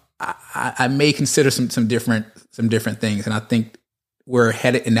 I may consider some different things. And I think we're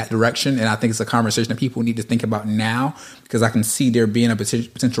headed in that direction. And I think it's a conversation that people need to think about now, because I can see there being a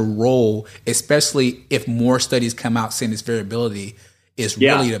potential role, especially if more studies come out saying this variability is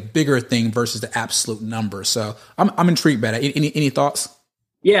really the bigger thing versus the absolute number. So I'm intrigued by that. Any thoughts?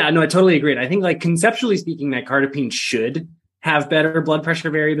 Yeah, no, I totally agree. I think, like, conceptually speaking, nicardipine should have better blood pressure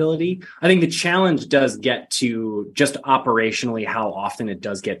variability. I think the challenge does get to just operationally how often it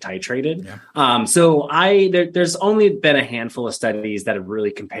does get titrated. Yeah. So there's only been a handful of studies that have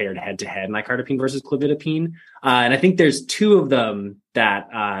really compared head-to-head nicardipine versus clovidipine. And I think there's two of them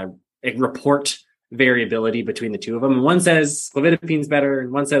that report variability between the two of them. And one says clovidipine's better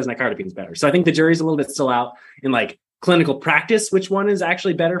and one says nicardipine better. So I think the jury's a little bit still out in like clinical practice, which one is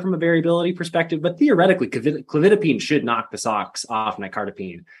actually better from a variability perspective. But theoretically, clovidipine should knock the socks off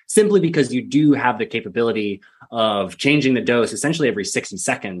nicardipine, simply because you do have the capability of changing the dose essentially every 60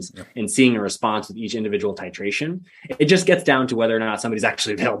 seconds and seeing a response with each individual titration. It just gets down to whether or not somebody's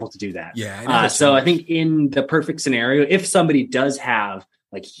actually available to do that. So I think in the perfect scenario, if somebody does have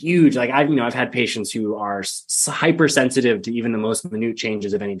like huge, like I've had patients who are hypersensitive to even the most minute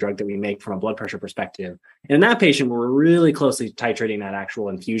changes of any drug that we make from a blood pressure perspective. And in that patient, we're really closely titrating that actual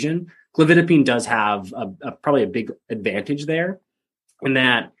infusion. Clovidipine does have probably a big advantage there, in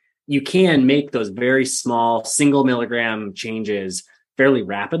that you can make those very small single milligram changes fairly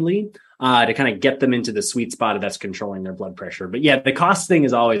rapidly to kind of get them into the sweet spot that's controlling their blood pressure. But yeah, the cost thing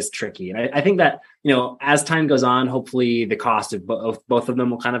is always tricky. And I think that, as time goes on, hopefully the cost of both of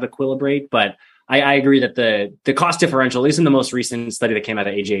them will kind of equilibrate. But I agree that the cost differential, at least in the most recent study that came out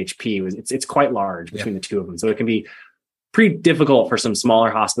of AJHP, it's quite large between the two of them. So it can be pretty difficult for some smaller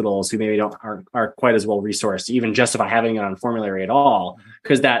hospitals who maybe aren't quite as well resourced to even justify having it on formulary at all,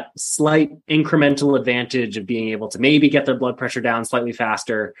 because that slight incremental advantage of being able to maybe get their blood pressure down slightly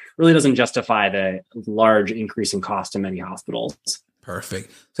faster really doesn't justify the large increase in cost in many hospitals.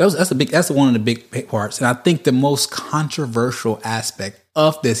 Perfect. So that's one of the big parts. And I think the most controversial aspect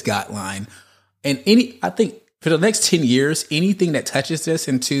of this guideline, and I think for the next 10 years, anything that touches this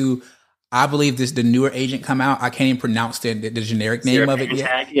into, I believe the newer agent come out, I can't even pronounce the generic name of it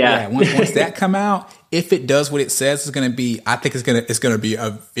yet. Yeah. Once that come out, if it does what it says it's going to be, I think it's going to be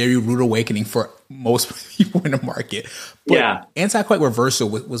a very rude awakening for most people in the market. But anticoag reversal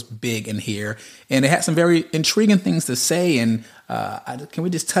was big in here, and it had some very intriguing things to say. And can we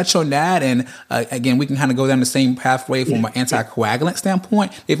just touch on that? And again, we can kind of go down the same pathway from an anticoagulant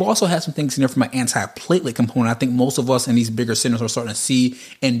standpoint. They've also had some things in there from an antiplatelet component. I think most of us in these bigger centers are starting to see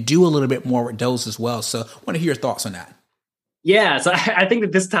and do a little bit more with those as well. So I want to hear your thoughts on that. Yeah, so I think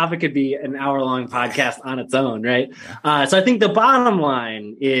that this topic could be an hour-long podcast on its own, right? Yeah. So I think the bottom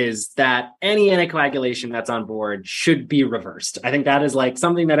line is that any anticoagulation that's on board should be reversed. I think that is like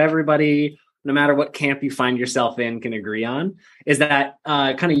something that everybody, no matter what camp you find yourself in, can agree on, is that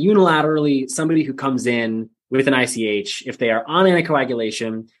kind of unilaterally, somebody who comes in with an ICH, if they are on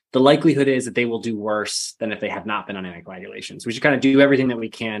anticoagulation, the likelihood is that they will do worse than if they have not been on anticoagulation. So we should kind of do everything that we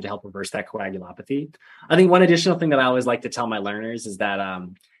can to help reverse that coagulopathy. I think one additional thing that I always like to tell my learners is that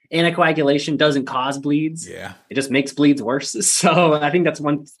anticoagulation doesn't cause bleeds. Yeah. It just makes bleeds worse. So I think that's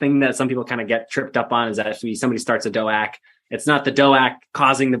one thing that some people kind of get tripped up on, is that if somebody starts a DOAC, it's not the DOAC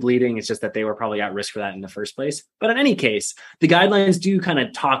causing the bleeding. It's just that they were probably at risk for that in the first place. But in any case, the guidelines do kind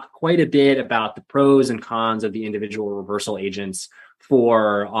of talk quite a bit about the pros and cons of the individual reversal agents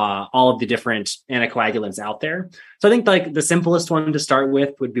for all of the different anticoagulants out there. So I think like the simplest one to start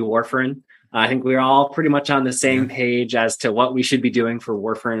with would be warfarin. I think we're all pretty much on the same page as to what we should be doing for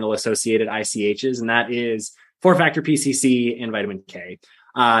warfarin-associated ICHs, and that is 4-factor PCC and vitamin K.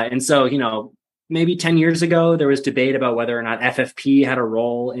 And so, maybe 10 years ago, there was debate about whether or not FFP had a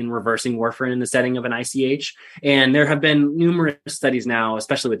role in reversing warfarin in the setting of an ICH. And there have been numerous studies now,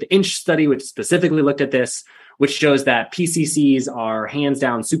 especially with the INCH study, which specifically looked at this, which shows that PCCs are hands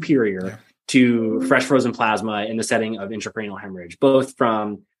down superior to fresh frozen plasma in the setting of intracranial hemorrhage, both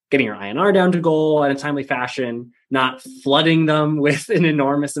from getting your INR down to goal in a timely fashion, not flooding them with an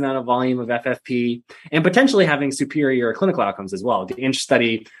enormous amount of volume of FFP, and potentially having superior clinical outcomes as well. The INCH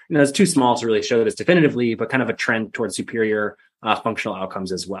study, is too small to really show this definitively, but kind of a trend towards superior functional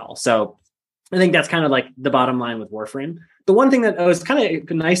outcomes as well. So I think that's kind of like the bottom line with warfarin. The one thing that was kind of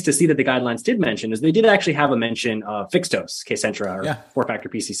nice to see that the guidelines did mention is they did actually have a mention of fixed dose Kcentra, or 4-factor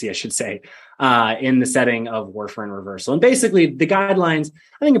PCC, I should say, in the setting of warfarin reversal. And basically the guidelines,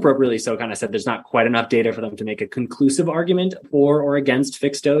 I think appropriately so, kind of said there's not quite enough data for them to make a conclusive argument for or against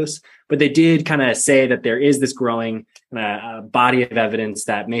fixed dose, but they did kind of say that there is this growing body of evidence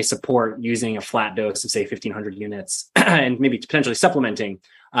that may support using a flat dose of, say, 1,500 units and maybe potentially supplementing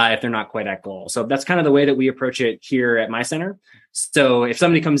if they're not quite at goal. So that's kind of the way that we approach it here at my center. So if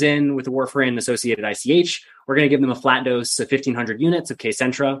somebody comes in with a warfarin-associated ICH, we're going to give them a flat dose of 1,500 units of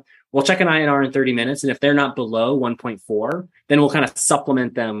Kcentra. We'll check an INR in 30 minutes. And if they're not below 1.4, then we'll kind of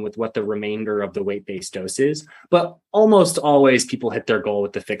supplement them with what the remainder of the weight-based dose is. But almost always people hit their goal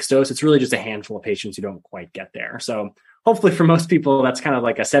with the fixed dose. It's really just a handful of patients who don't quite get there. So hopefully for most people, that's kind of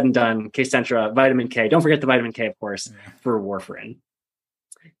like a said and done. Kcentra, vitamin K. Don't forget the vitamin K, of course, for warfarin.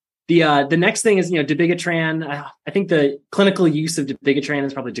 The next thing is, dabigatran. I think the clinical use of dabigatran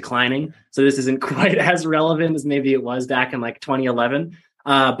is probably declining. So this isn't quite as relevant as maybe it was back in like 2011.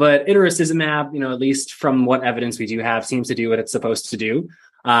 But intracerebral, at least from what evidence we do have, seems to do what it's supposed to do.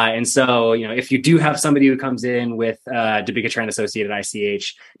 And so, if you do have somebody who comes in with dabigatran-associated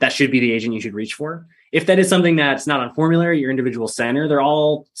ICH, that should be the agent you should reach for. If that is something that's not on formulary at your individual center, there are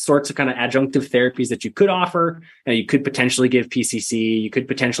all sorts of kind of adjunctive therapies that you could offer. You could potentially give PCC. You could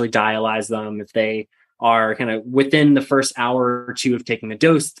potentially dialyze them if they are kind of within the first hour or two of taking the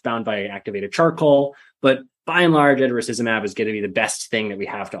dose. It's bound by activated charcoal. But by and large, intracerebral is going to be the best thing that we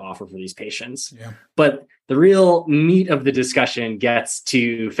have to offer for these patients. Yeah. But the real meat of the discussion gets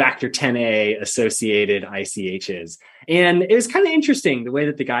to factor 10A associated ICHs. And it was kind of interesting the way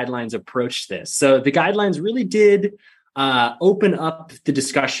that the guidelines approached this. So the guidelines really did open up the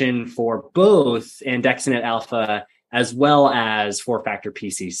discussion for both andexanet alpha as well as 4-factor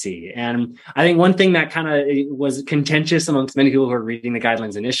PCC. And I think one thing that kind of was contentious amongst many people who were reading the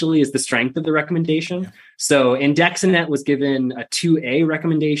guidelines initially is the strength of the recommendation. Yeah. So andexanet was given a 2A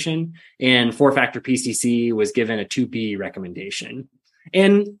recommendation and 4-factor PCC was given a 2B recommendation.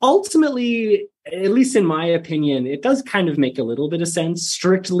 And ultimately, at least in my opinion, it does kind of make a little bit of sense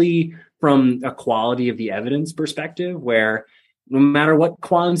strictly from a quality of the evidence perspective, where no matter what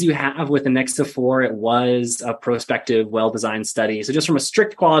qualms you have with Anexa-4, it was a prospective, well-designed study. So just from a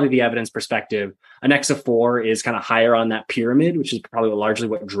strict quality of the evidence perspective, Anexa-4 is kind of higher on that pyramid, which is probably largely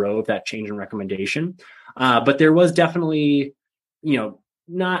what drove that change in recommendation. But there was definitely,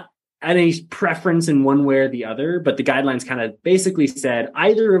 not any preference in one way or the other, but the guidelines kind of basically said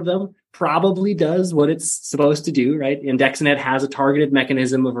either of them probably does what it's supposed to do, right? Andexanet has a targeted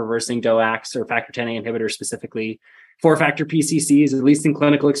mechanism of reversing DOACs or factor 10A inhibitors specifically. 4-factor PCCs, at least in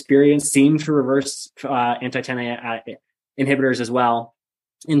clinical experience, seem to reverse anti-10A inhibitors as well.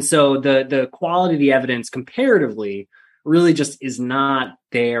 And so the quality of the evidence comparatively really just is not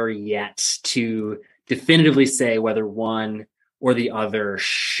there yet to definitively say whether one or the other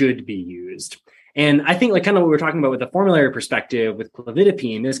should be used. And I think like kind of what we're talking about with the formulary perspective with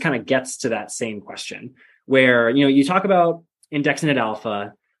clofidipine, this kind of gets to that same question where, you talk about andexanet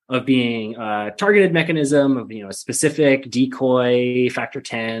alpha of being a targeted mechanism of, a specific decoy, factor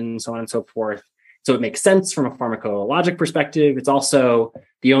 10, so on and so forth. So it makes sense from a pharmacologic perspective. It's also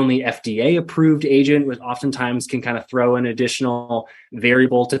the only FDA-approved agent, which oftentimes can kind of throw an additional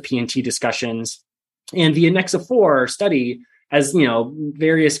variable to P&T discussions. And the Anexa-4 study, as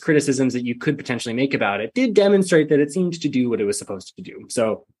various criticisms that you could potentially make about it, did demonstrate that it seemed to do what it was supposed to do.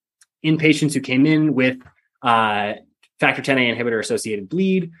 So in patients who came in with factor 10A inhibitor associated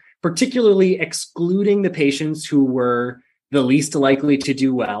bleed, particularly excluding the patients who were the least likely to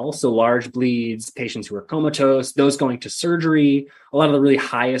do well. So large bleeds, patients who are comatose, those going to surgery, a lot of the really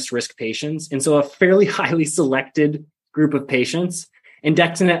highest risk patients. And so a fairly highly selected group of patients,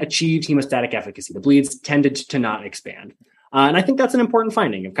 andexanet achieved hemostatic efficacy. The bleeds tended to not expand. And I think that's an important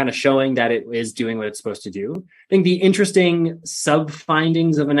finding of kind of showing that it is doing what it's supposed to do. I think the interesting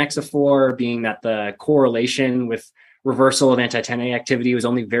sub-findings of Anexa-4 being that the correlation with reversal of anti-10A activity was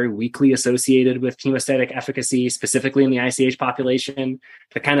only very weakly associated with hemostatic efficacy, specifically in the ICH population.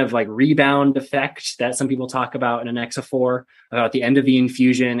 The kind of like rebound effect that some people talk about in Anexa-4, about at the end of the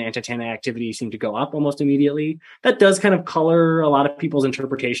infusion, anti-10A activity seemed to go up almost immediately. That does kind of color a lot of people's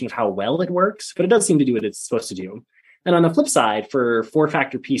interpretation of how well it works, but it does seem to do what it's supposed to do. And on the flip side, for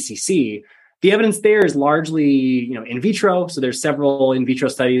four-factor PCC, the evidence there is largely, in vitro. So there's several in vitro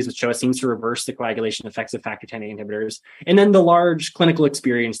studies which show it seems to reverse the coagulation effects of factor 10A inhibitors. And then the large clinical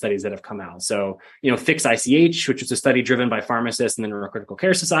experience studies that have come out. So, Fix ICH, which was a study driven by pharmacists and the Neurocritical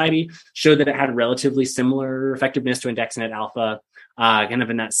Care Society, showed that it had relatively similar effectiveness to andexanet alpha, kind of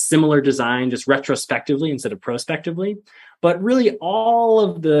in that similar design, just retrospectively instead of prospectively. But really all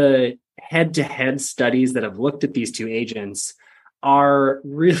of the head-to-head studies that have looked at these two agents are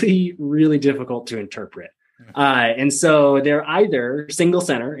really, really difficult to interpret. And so they're either single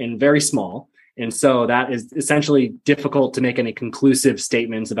center and very small. And so that is essentially difficult to make any conclusive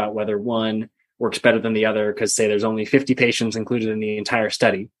statements about whether one works better than the other, because say there's only 50 patients included in the entire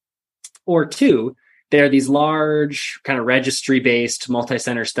study. Or two, they're these large kind of registry-based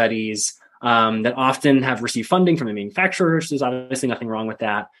multi-center studies that often have received funding from the manufacturers. There's obviously nothing wrong with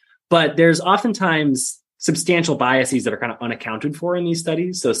that. But there's oftentimes substantial biases that are kind of unaccounted for in these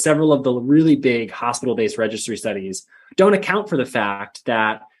studies. So several of the really big hospital-based registry studies don't account for the fact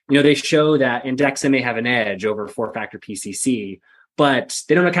that, they show that Indexa may have an edge over four-factor PCC, but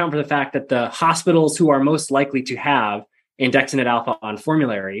they don't account for the fact that the hospitals who are most likely to have andexanet alpha on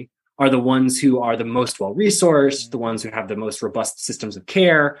formulary are the ones who are the most well-resourced, the ones who have the most robust systems of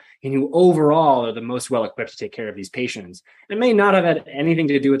care, and who overall are the most well-equipped to take care of these patients. It may not have had anything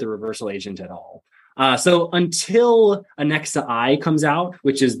to do with the reversal agent at all. So until Anexa-I comes out,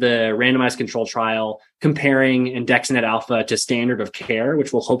 which is the randomized control trial comparing andexanet alpha to standard of care,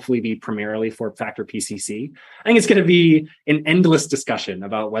 which will hopefully be primarily for factor PCC, I think it's going to be an endless discussion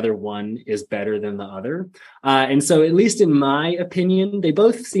about whether one is better than the other. And so at least in my opinion, they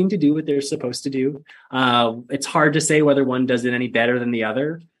both seem to do what they're supposed to do. It's hard to say whether one does it any better than the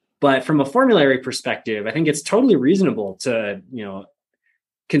other. But from a formulary perspective, I think it's totally reasonable to,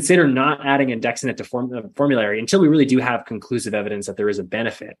 consider not adding andexanet to formulary until we really do have conclusive evidence that there is a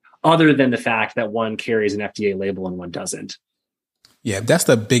benefit, other than the fact that one carries an FDA label and one doesn't. Yeah, that's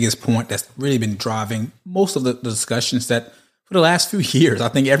the biggest point that's really been driving most of the discussions that for the last few years. I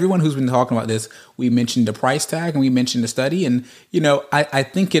think everyone who's been talking about this, we mentioned the price tag and we mentioned the study. And, I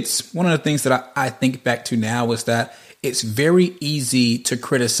think it's one of the things that I think back to now is that it's very easy to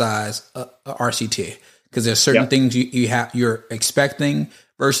criticize a RCT because there's certain things you're expecting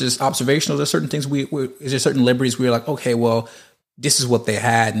versus observational. There's certain things there's certain liberties where you're like, okay, well, this is what they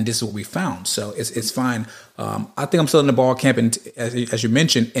had and this is what we found. So it's fine. I think I'm still in the ball camp, and as you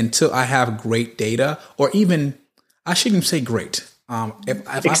mentioned, until I have great data, or even, I shouldn't say great.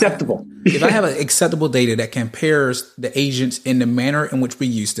 If Acceptable. If I have acceptable data that compares the agents in the manner in which we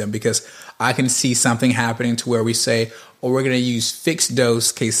use them, because I can see something happening to where we say, we're going to use fixed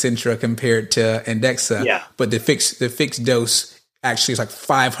dose Kcentra compared to Indexa, but the fixed dose actually is like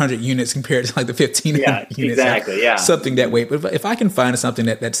 500 units compared to like the 1500 units. Exactly. Yeah. Something that way. But if I can find something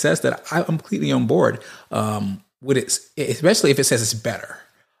that says that, I'm completely on board with it, especially if it says it's better.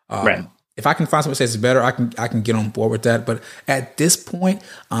 Right. If I can find something that says it's better, I can get on board with that. But at this point,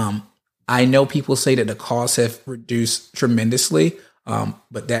 I know people say that the costs have reduced tremendously.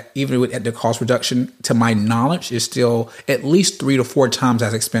 But that even at the cost reduction, to my knowledge, is still at least 3 to 4 times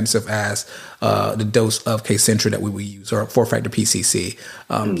as expensive as the dose of Kcentra that we will use, or four-factor PCC.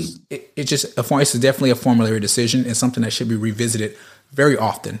 It's definitely a formulary decision, and something that should be revisited very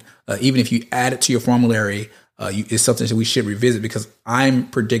often. Even if you add it to your formulary, it's something that we should revisit, because I'm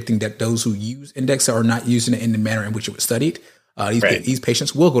predicting that those who use Indexa are not using it in the manner in which it was studied. These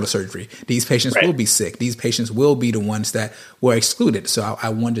patients will go to surgery. These patients will be sick. These patients will be the ones that were excluded. So I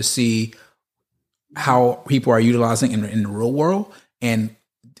want to see how people are utilizing in the real world. And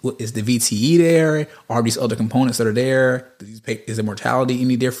is the VTE there? Are these other components that are there? Is the mortality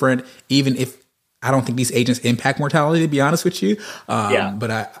any different? Even if I don't think these agents impact mortality, to be honest with you.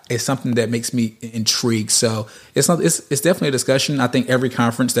 But it's something that makes me intrigued. So it's definitely a discussion. I think every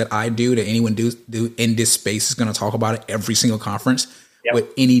conference that I do, that anyone do in this space, is going to talk about it every single conference with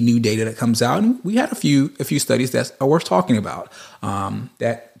any new data that comes out. And we had a few studies that are worth talking about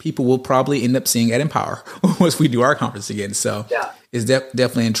that people will probably end up seeing at Empower once we do our conference again. So it's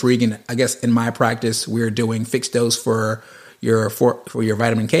definitely intriguing. I guess in my practice, we're doing fixed dose for your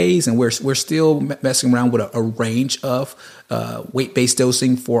vitamin Ks, and we're still messing around with a range of weight-based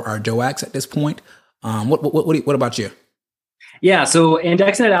dosing for our DOACs at this point. What about you? Yeah, so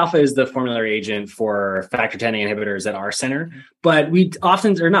andexanet alpha is the formulary agent for factor Xa inhibitors at our center, but we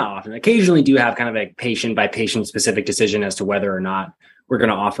occasionally do have kind of a patient by patient specific decision as to whether or not we're going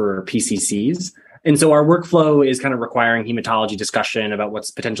to offer PCCs. And so our workflow is kind of requiring hematology discussion about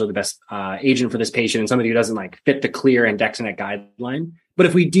what's potentially the best agent for this patient and somebody who doesn't fit the clear andexanet guideline. But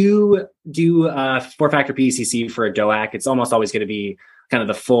if we do 4-factor PCC for a DOAC, it's almost always going to be kind of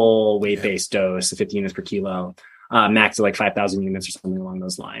the full weight-based dose of 50 units per kilo, max of 5,000 units or something along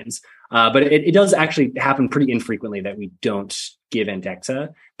those lines. But it does actually happen pretty infrequently that we don't give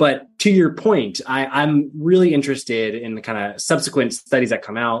Andexa. But to your point, I'm really interested in the kind of subsequent studies that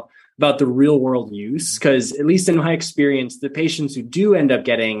come out about the real world use, because at least in my experience, the patients who do end up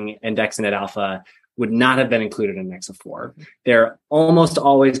getting andexanet alpha would not have been included in Nexa-4. They're almost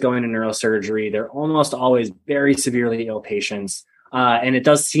always going to neurosurgery. They're almost always very severely ill patients. And it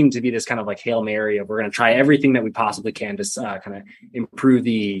does seem to be this kind of Hail Mary of we're going to try everything that we possibly can to kind of improve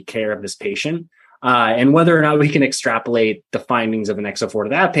the care of this patient. And whether or not we can extrapolate the findings of an Nexa-4 to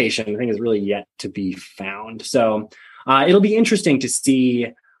that patient, I think is really yet to be found. So it'll be interesting to see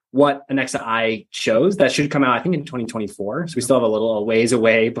what Anexa-I shows. That should come out, I think, in 2024. So we still have a little ways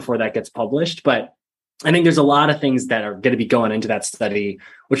away before that gets published. But I think there's a lot of things that are going to be going into that study,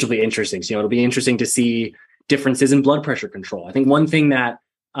 which will be interesting. So, it'll be interesting to see differences in blood pressure control. I think one thing that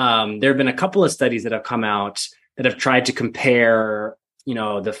there have been a couple of studies that have come out that have tried to compare,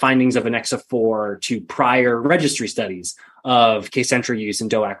 the findings of Anexa-4 to prior registry studies of Kcentra use and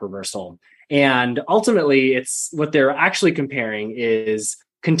DOAC reversal. And ultimately, it's what they're actually comparing is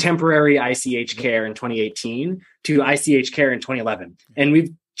contemporary ICH care in 2018 to ICH care in 2011. And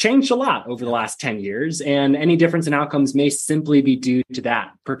we've changed a lot over the last 10 years. And any difference in outcomes may simply be due to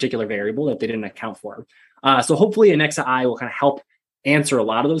that particular variable that they didn't account for. So hopefully Anexa-I will kind of help answer a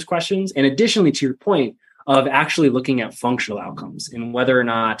lot of those questions. And additionally, to your point of actually looking at functional outcomes and whether or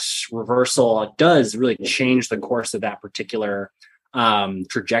not reversal does really change the course of that particular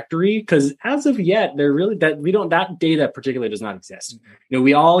trajectory, because as of yet, that data particularly does not exist.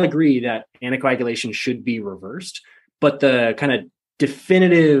 We all agree that anticoagulation should be reversed, but the kind of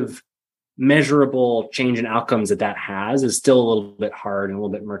definitive measurable change in outcomes that has is still a little bit hard and a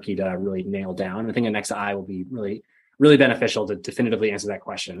little bit murky to really nail down. I think Anexa-I will be really, really beneficial to definitively answer that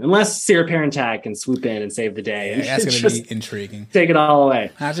question. Unless Siraparentag can swoop in and save the day. Yeah, that's going to be intriguing. Take it all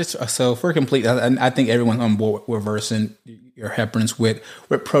away. So for complete, I think everyone's on board with reversing your heparins with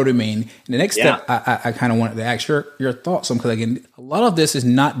protamine. And the next step, I kind of wanted to ask your thoughts on, because again, a lot of this is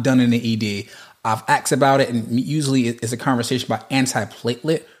not done in the ED. I've asked about it, and usually it's a conversation about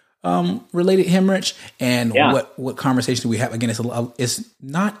antiplatelet related hemorrhage, and what conversation do we have? Again, it's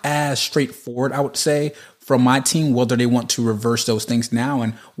not as straightforward, I would say, from my team, whether they want to reverse those things now,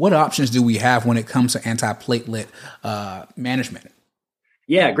 and what options do we have when it comes to antiplatelet management?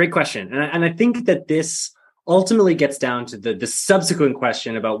 Yeah, great question. And I think that this ultimately gets down to the subsequent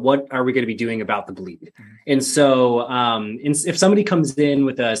question about what are we going to be doing about the bleed. And so if somebody comes in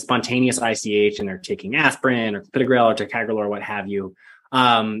with a spontaneous ICH and they're taking aspirin or clopidogrel or ticagrelor or what have you,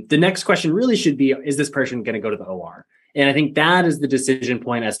 the next question really should be, is this person going to go to the OR? And I think that is the decision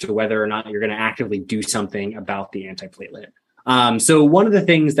point as to whether or not you're going to actively do something about the antiplatelet. So one of the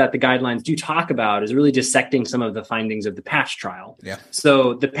things that the guidelines do talk about is really dissecting some of the findings of the PATCH trial. Yeah.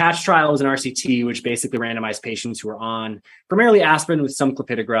 So the PATCH trial is an RCT, which basically randomized patients who are on primarily aspirin with some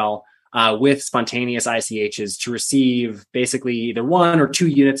clopidogrel with spontaneous ICHs to receive basically either 1 or 2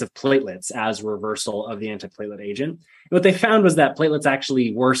 units of platelets as reversal of the antiplatelet agent. And what they found was that platelets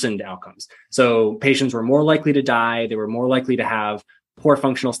actually worsened outcomes. So patients were more likely to die. They were more likely to have poor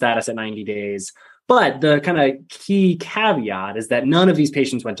functional status at 90 days. But the kind of key caveat is that none of these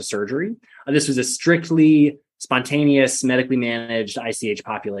patients went to surgery. This was a strictly spontaneous, medically managed ICH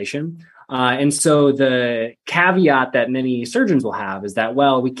population. And so the caveat that many surgeons will have is that,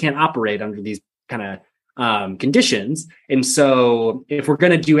 well, we can't operate under these kind of conditions. And so if we're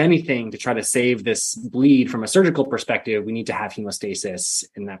going to do anything to try to save this bleed from a surgical perspective, we need to have hemostasis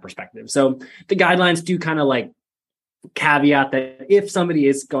in that perspective. So the guidelines do kind of caveat that if somebody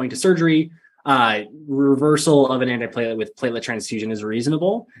is going to surgery, reversal of an antiplatelet with platelet transfusion is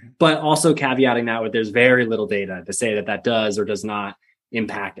reasonable, but also caveating that with there's very little data to say that that does or does not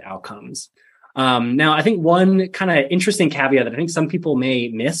impact outcomes. Now, I think one kind of interesting caveat that I think some people may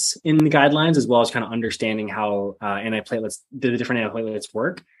miss in the guidelines, as well as kind of understanding how the different antiplatelets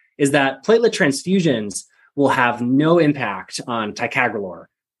work, is that platelet transfusions will have no impact on ticagrelor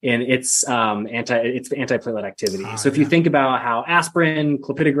in its antiplatelet activity. So if you think about how aspirin,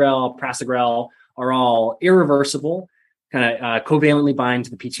 clopidogrel, prasugrel are all irreversible, kind of covalently bind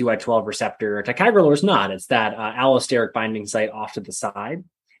to the P2Y12 receptor, ticagrelor is not. It's that allosteric binding site off to the side.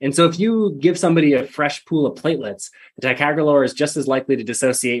 And so if you give somebody a fresh pool of platelets, the ticagrelor is just as likely to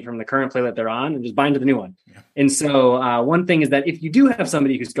dissociate from the current platelet they're on and just bind to the new one. Yeah. And so one thing is that if you do have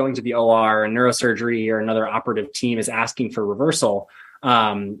somebody who's going to the OR, neurosurgery, or another operative team is asking for reversal,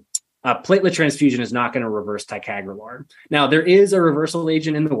 a platelet transfusion is not going to reverse ticagrelor. Now, there is a reversal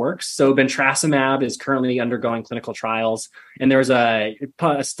agent in the works. So bentrasimab is currently undergoing clinical trials. And there was a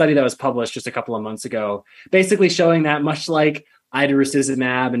study that was published just a couple of months ago, basically showing that much like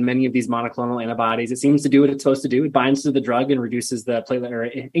idarucizumab and many of these monoclonal antibodies, it seems to do what it's supposed to do. It binds to the drug and reduces the platelet, or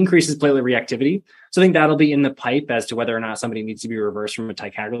increases platelet reactivity. So I think that'll be in the pipe as to whether or not somebody needs to be reversed from a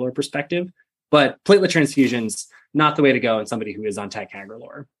ticagrelor perspective. But platelet transfusions, not the way to go in somebody who is on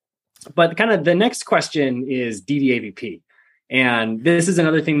ticagrelor. But kind of the next question is DDAVP. And this is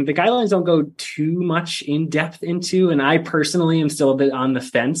another thing the guidelines don't go too much in depth into. And I personally am still a bit on the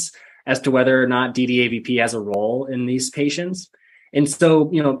fence as to whether or not DDAVP has a role in these patients. And so,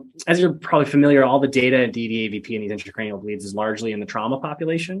 as you're probably familiar, all the data in DDAVP and these intracranial bleeds is largely in the trauma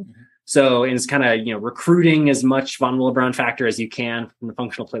population. Mm-hmm. So it's kind of, recruiting as much von Willebrand factor as you can from the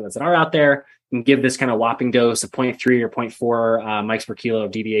functional platelets that are out there, and give this kind of whopping dose of 0.3 or 0.4 mics per kilo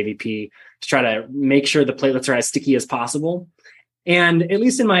of DDAVP to try to make sure the platelets are as sticky as possible. And at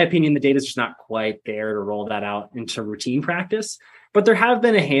least in my opinion, the data is just not quite there to roll that out into routine practice. But there have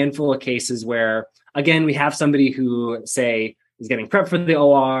been a handful of cases where, again, we have somebody who, say, is getting prepped for the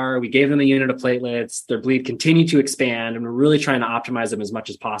OR. We gave them a unit of platelets. Their bleed continued to expand, and we're really trying to optimize them as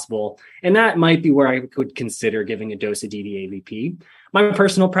much as possible. And that might be where I could consider giving a dose of DDAVP. My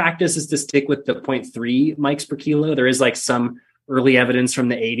personal practice is to stick with the 0.3 mics per kilo. There is some early evidence from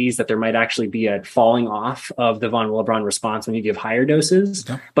the 80s that there might actually be a falling off of the von Willebrand response when you give higher doses.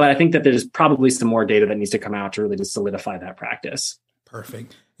 Okay. But I think that there's probably some more data that needs to come out to really just solidify that practice.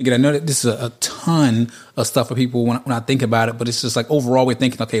 Perfect. Again, I know that this is a ton of stuff for people when I think about it, but it's just overall we're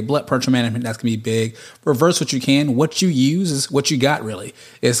thinking, okay, blood pressure management, that's going to be big. Reverse what you can. What you use is what you got, really.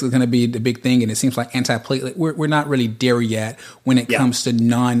 It's going to be the big thing. And it seems like antiplatelet, we're not really there yet when it comes to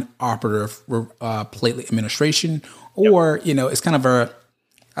non-operative platelet administration. Or, it's kind of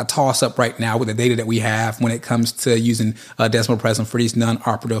a toss up right now with the data that we have when it comes to using desmopressin for these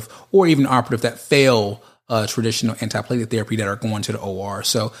non-operative or even operative that fail traditional antiplatelet therapy that are going to the OR.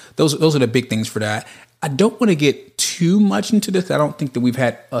 So those are the big things for that. I don't want to get too much into this. I don't think that we've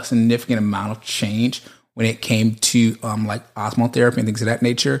had a significant amount of change when it came to osmotic therapy and things of that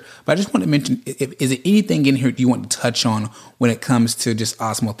nature. But I just want to mention, is there anything in here you want to touch on when it comes to just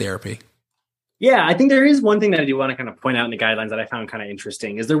osmotic therapy? Yeah, I think there is one thing that I do want to kind of point out in the guidelines that I found kind of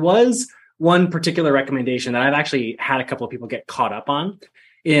interesting is there was one particular recommendation that I've actually had a couple of people get caught up on.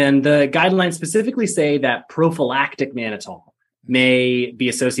 And the guidelines specifically say that prophylactic mannitol may be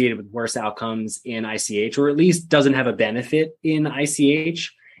associated with worse outcomes in ICH, or at least doesn't have a benefit in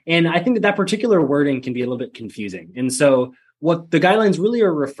ICH. And I think that particular wording can be a little bit confusing. And so what the guidelines really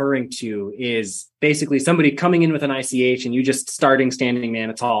are referring to is basically somebody coming in with an ICH and you just starting standing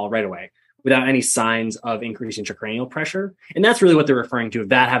mannitol right away without any signs of increased intracranial pressure. And that's really what they're referring to, of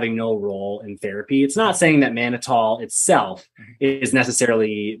that having no role in therapy. It's not saying that mannitol itself is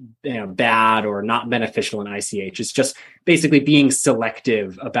necessarily bad or not beneficial in ICH. It's just basically being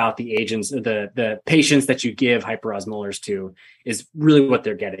selective about the agents, the patients that you give hyperosmolars to is really what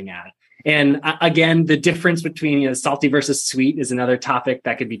they're getting at. And again, the difference between salty versus sweet is another topic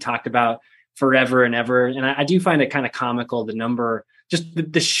that could be talked about forever and ever. And I do find it kind of comical,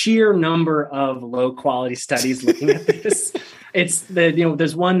 the sheer number of low quality studies looking at this. It's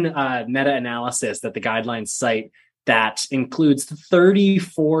there's one meta-analysis that the guidelines cite that includes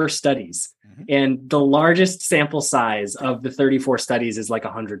 34 studies. Mm-hmm. And the largest sample size of the 34 studies is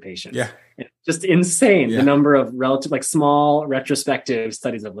 100 patients. Yeah. It's just insane. Yeah. The number of relative, small retrospective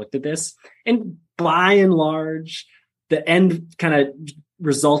studies have looked at this. And by and large, the end kind of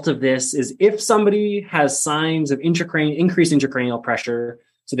result of this is if somebody has signs of increased intracranial pressure,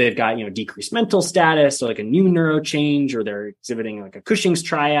 So they've got, decreased mental status or like a new neuro change, or they're exhibiting like a Cushing's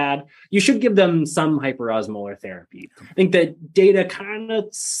triad. You should give them some hyperosmolar therapy. I think that data kind of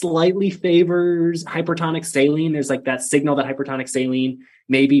slightly favors hypertonic saline. There's like that signal that hypertonic saline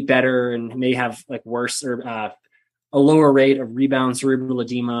may be better and may have like worse or a lower rate of rebound cerebral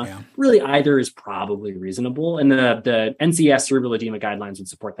edema. Yeah. Really, either is probably reasonable. And the NCS cerebral edema guidelines would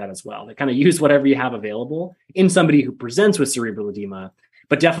support that as well. They kind of use whatever you have available in somebody who presents with cerebral edema,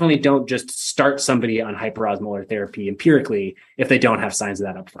 but definitely don't just start somebody on hyperosmolar therapy empirically if they don't have signs of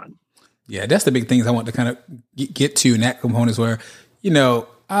that up front. Yeah, that's the big things I want to kind of get to in that component is where,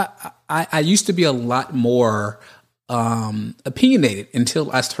 I used to be a lot more opinionated until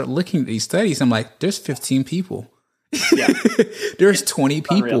I started looking at these studies. I'm like, there's 15 people. Yeah. There's 20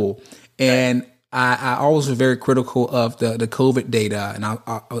 people. Unreal. And I always was very critical of the COVID data, and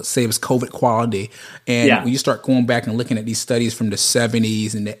I would say it was COVID quality. And when you start going back and looking at these studies from the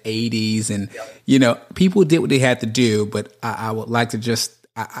 70s and the 80s, and, people did what they had to do, but I would like to just,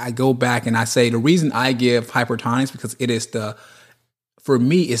 I go back and I say the reason I give hypertonics because it is for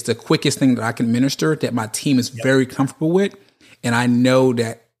me, it's the quickest thing that I can administer that my team is very comfortable with. And I know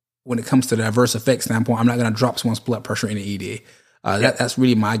that when it comes to the adverse effects standpoint, I'm not going to drop someone's blood pressure in the ED. That's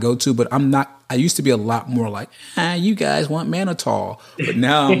really my go-to, but I used to be a lot more like, you guys want mannitol. But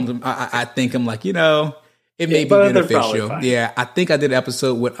now I think I'm like, it may be beneficial. Yeah. I think I did an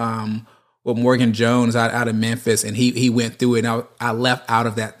episode with Morgan Jones out of Memphis, and he went through it, and I left out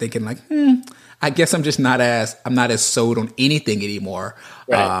of that thinking like, I guess I'm not as sold on anything anymore.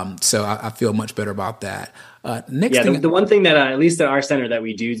 Right. So I feel much better about that. The one thing that at least at our center that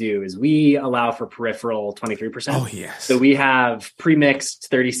we do is we allow for peripheral 23%. Oh, yes. So we have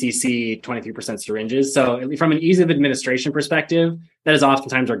pre-mixed 30 cc, 23% syringes. So from an ease of administration perspective, that is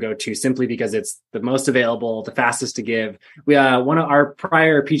oftentimes our go-to simply because it's the most available, the fastest to give. We one of our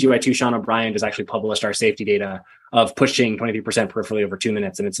prior PGY2, Sean O'Brien, has actually published our safety data of pushing 23% peripherally over 2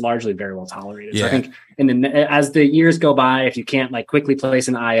 minutes, and it's largely very well tolerated. Yeah. So I think as the years go by, if you can't like quickly place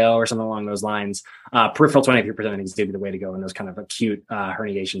an IO or something along those lines, peripheral 23% is maybe the way to go in those kind of acute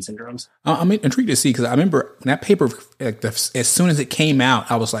herniation syndromes. I'm intrigued to see, because I remember that paper, as soon as it came out,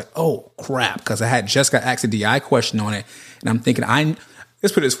 I was like, oh crap, because I had just got asked a DI question on it, and I'm thinking,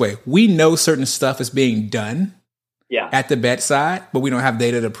 let's put it this way, we know certain stuff is being done at the bedside, but we don't have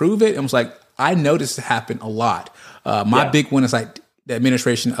data to prove it. I was like, I noticed it happen a lot. My big one is like the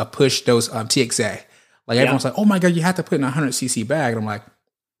administration of push dose TXA. Like everyone's like, oh my God, you have to put in a 100 cc bag. And I'm like,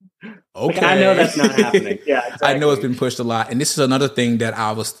 okay. I know that's not happening. Yeah, exactly. I know it's been pushed a lot. And this is another thing that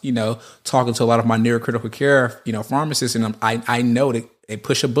I was, talking to a lot of my neurocritical care, pharmacists, and I know that they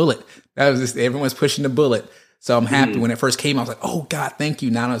push a bullet. That was just, everyone's pushing the bullet. So I'm happy when it first came, I was like, oh God, thank you.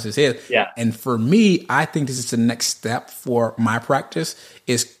 Now this is it. Yeah. And for me, I think this is the next step for my practice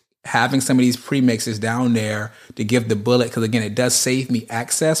is having some of these premixes down there to give the bullet. Because again, it does save me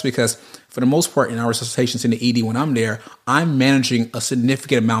access, because for the most part in our resuscitations in the ED, when I'm there, I'm managing a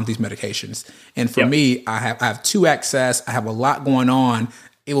significant amount of these medications. And for me, I have 2 access. I have a lot going on.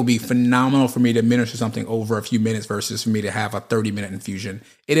 It will be phenomenal for me to administer something over a few minutes versus for me to have a 30-minute infusion.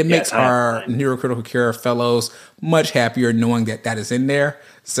 It makes our neurocritical care fellows much happier knowing that that is in there.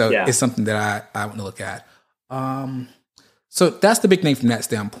 So it's something that I want to look at. So that's the big thing from that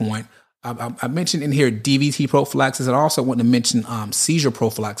standpoint. I mentioned in here DVT prophylaxis. I also want to mention seizure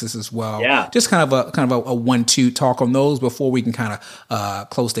prophylaxis as well. Yeah. Just kind of a 1-2 talk on those before we can kind of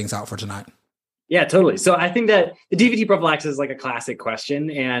close things out for tonight. Yeah, totally. So I think that the DVT prophylaxis is like a classic question,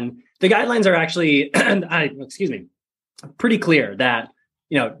 and the guidelines are actually, pretty clear that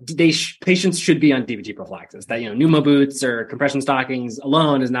patients should be on DVT prophylaxis. That pneumo boots or compression stockings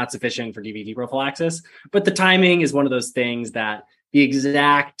alone is not sufficient for DVT prophylaxis. But the timing is one of those things that the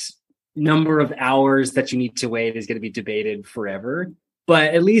exact number of hours that you need to wait is going to be debated forever.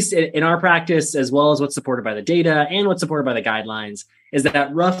 But at least in our practice, as well as what's supported by the data and what's supported by the guidelines, is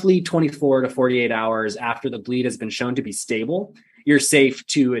that roughly 24 to 48 hours after the bleed has been shown to be stable, you're safe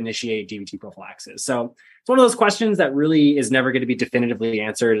to initiate DVT prophylaxis. So it's one of those questions that really is never going to be definitively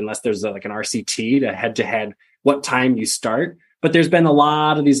answered unless there's like an RCT to head-to-head what time you start. But there's been a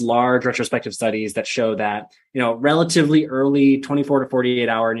lot of these large retrospective studies that show that, relatively early 24 to 48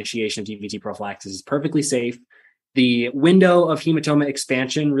 hour initiation of DVT prophylaxis is perfectly safe. The window of hematoma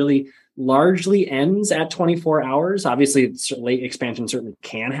expansion really largely ends at 24 hours. Obviously, late expansion certainly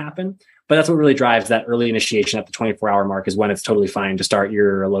can happen, but that's what really drives that early initiation at the 24-hour mark is when it's totally fine to start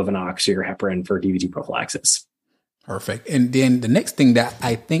your Lovenox or your heparin for DVT prophylaxis. Perfect. And then the next thing that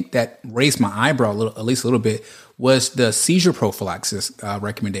I think that raised my eyebrow at least a little bit was the seizure prophylaxis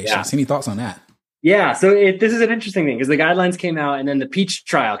recommendations. Yeah. Any thoughts on that? Yeah, so this is an interesting thing because the guidelines came out and then the Peach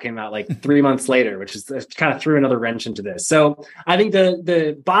trial came out like 3 months later, which is kind of threw another wrench into this. So I think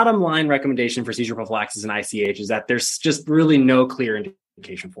the bottom line recommendation for seizure prophylaxis and ICH is that there's just really no clear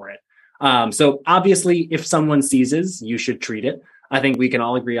indication for it. So obviously, if someone seizes, you should treat it. I think we can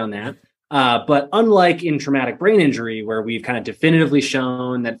all agree on that. But unlike in traumatic brain injury, where we've kind of definitively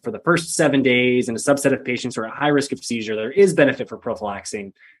shown that for the first 7 days in a subset of patients who are at high risk of seizure, there is benefit for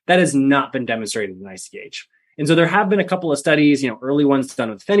prophylaxing, that has not been demonstrated in ICH. And so there have been a couple of studies, early ones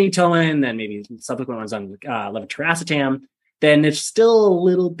done with phenytoin, then maybe subsequent ones on levetiracetam. Then it's still a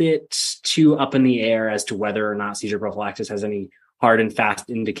little bit too up in the air as to whether or not seizure prophylaxis has any hard and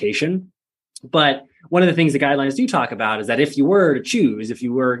fast indication. But one of the things the guidelines do talk about is that if you were to choose, if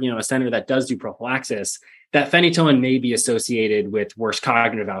you were, a center that does do prophylaxis, that phenytoin may be associated with worse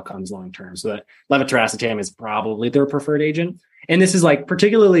cognitive outcomes long-term. So that levetiracetam is probably their preferred agent. And this is like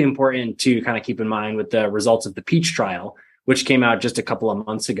particularly important to kind of keep in mind with the results of the Peach trial, which came out just a couple of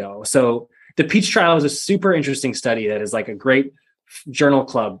months ago. So the Peach trial is a super interesting study that is like a great journal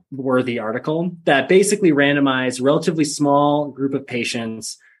club worthy article that basically randomized a relatively small group of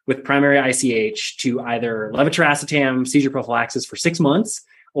patients with primary ICH to either levetiracetam seizure prophylaxis for 6 months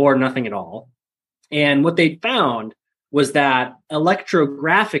or nothing at all. And what they found was that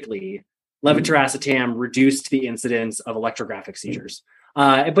electrographically, levetiracetam reduced the incidence of electrographic seizures.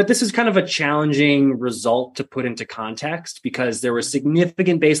 But this is kind of a challenging result to put into context because there were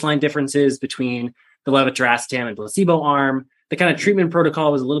significant baseline differences between the levetiracetam and placebo arm. The kind of treatment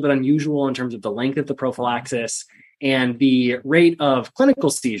protocol was a little bit unusual in terms of the length of the prophylaxis. And the rate of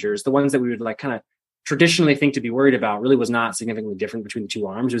clinical seizures, the ones that we would like kind of traditionally think to be worried about, really was not significantly different between the two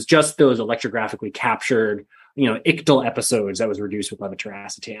arms. It was just those electrographically captured, ictal episodes that was reduced with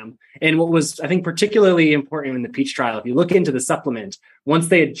levetiracetam. And what was, I think, particularly important in the Peach trial, if you look into the supplement, once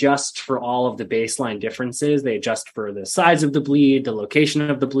they adjust for all of the baseline differences, they adjust for the size of the bleed, the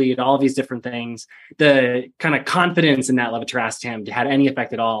location of the bleed, all of these different things, the kind of confidence in that levetiracetam had any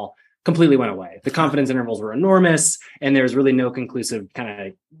effect at all completely went away. The confidence intervals were enormous, and there was really no conclusive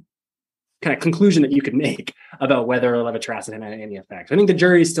kind of conclusion that you could make about whether levetiracetam had any effect. I think the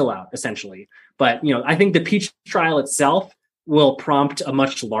jury is still out, essentially. But I think the Peach trial itself will prompt a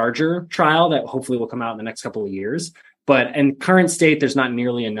much larger trial that hopefully will come out in the next couple of years. But in current state, there's not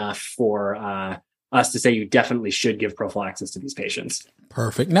nearly enough for us to say you definitely should give prophylaxis to these patients.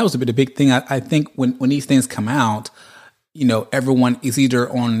 Perfect. And that was a big thing. I think when these things come out, everyone is either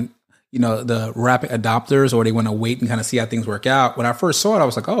on the rapid adopters, or they want to wait and kind of see how things work out. When I first saw it, I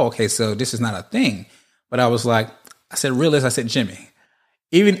was like, oh, okay, so this is not a thing. But I said, Jimmy,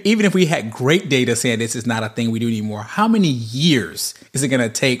 even if we had great data saying this is not a thing we do anymore, how many years is it going to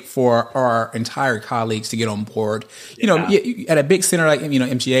take for our entire colleagues to get on board? At a big center like,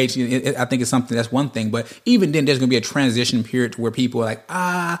 MGH, I think it's something that's one thing. But even then, there's going to be a transition period to where people are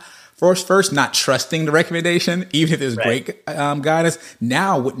like, First, not trusting the recommendation, even if there's great guidance.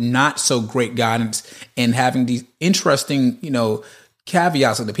 Now, with not so great guidance and having these interesting,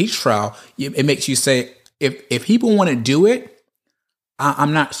 caveats of the Peach trial, it makes you say, if people want to do it,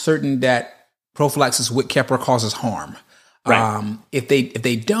 I'm not certain that prophylaxis with Keppra causes harm. Right. If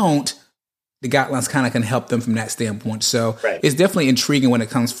they don't, the guidelines kind of can help them from that standpoint. So It's definitely intriguing when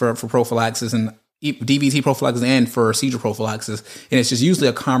it comes for prophylaxis and DVT prophylaxis and for seizure prophylaxis. And it's just usually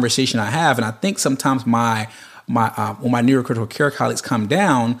a conversation I have. And I think sometimes when my neurocritical care colleagues come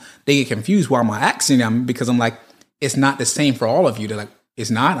down, they get confused why am I asking them, because I'm like, it's not the same for all of you. They're like, it's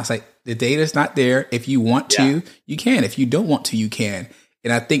not. I was like, the data is not there. If you want to, you can. If you don't want to, you can.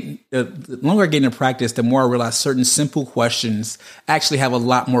 And I think the longer I get into practice, the more I realize certain simple questions actually have a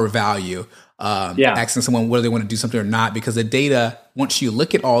lot more value. Asking someone whether they want to do something or not, because the data, once you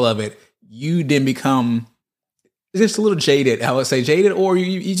look at all of it, you then become just a little jaded. I would say jaded, or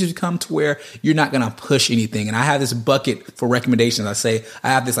you just come to where you're not going to push anything. And I have this bucket for recommendations. I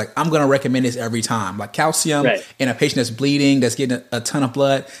have this, I'm going to recommend this every time, like calcium in a patient that's bleeding, that's getting a ton of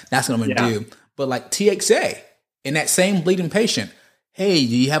blood. That's what I'm going to do. But like TXA in that same bleeding patient, hey,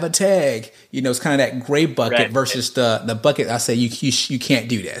 do you have a tag? It's kind of that gray bucket versus the bucket. I say you can't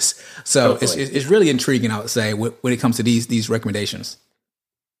do this. So it's really intriguing, I would say, when it comes to these recommendations.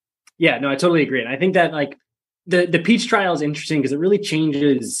 Yeah, no, I totally agree. And I think that the Peach trial is interesting because it really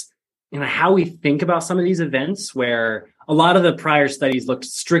changes how we think about some of these events, where a lot of the prior studies looked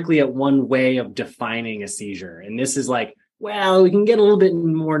strictly at one way of defining a seizure. And this is we can get a little bit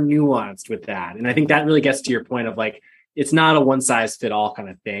more nuanced with that. And I think that really gets to your point of it's not a one size fit all kind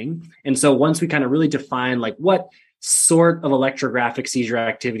of thing. And so once we kind of really define what sort of electrographic seizure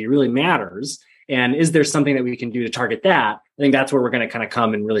activity really matters, And is there something that we can do to target that? I think that's where we're going to kind of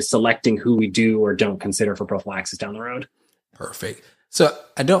come and really selecting who we do or don't consider for prophylaxis down the road. Perfect. So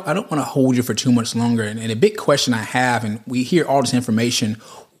I don't want to hold you for too much longer. And a big question I have, and we hear all this information,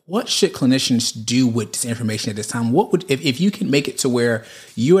 what should clinicians do with this information at this time? What would, if you can make it to where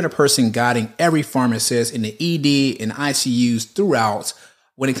you and a person guiding every pharmacist in the ED and ICUs throughout,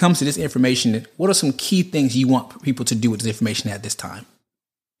 when it comes to this information, what are some key things you want people to do with this information at this time?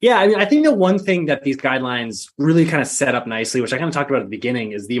 Yeah, I mean, I think the one thing that these guidelines really kind of set up nicely, which I kind of talked about at the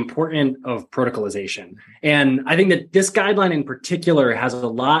beginning, is the importance of protocolization. And I think that this guideline in particular has a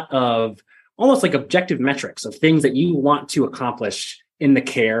lot of almost like objective metrics of things that you want to accomplish in the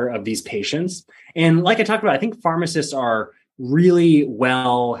care of these patients. And like I talked about, I think pharmacists are really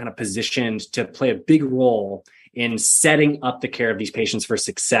well kind of positioned to play a big role in setting up the care of these patients for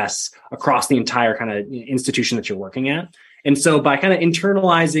success across the entire kind of institution that you're working at. And so by kind of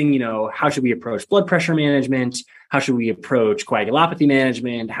internalizing, how should we approach blood pressure management? How should we approach coagulopathy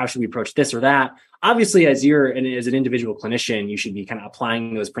management? How should we approach this or that? Obviously, as an individual clinician, you should be kind of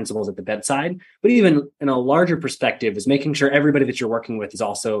applying those principles at the bedside. But even in a larger perspective is making sure everybody that you're working with is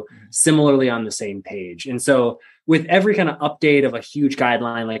also similarly on the same page. And so with every kind of update of a huge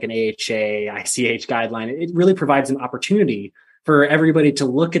guideline like an AHA, ICH guideline, it really provides an opportunity for everybody to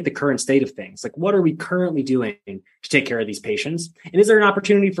look at the current state of things. Like, what are we currently doing to take care of these patients? And is there an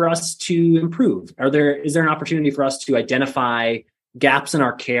opportunity for us to improve? Is there an opportunity for us to identify gaps in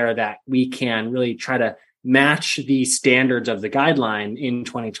our care that we can really try to match the standards of the guideline in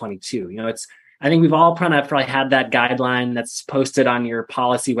 2022? I think we've all probably had that guideline that's posted on your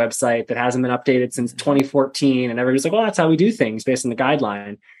policy website that hasn't been updated since 2014. And everybody's like, well, that's how we do things based on the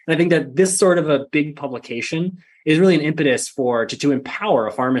guideline. And I think that this sort of a big publication is really an impetus to empower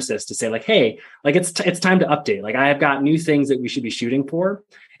a pharmacist to say like, hey, like it's time to update. Like I have got new things that we should be shooting for.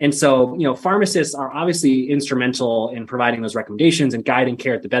 And so, pharmacists are obviously instrumental in providing those recommendations and guiding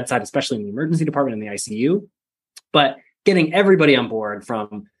care at the bedside, especially in the emergency department and the ICU. But getting everybody on board,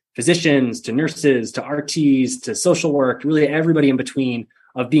 from physicians to nurses to RTs to social work, really everybody in between,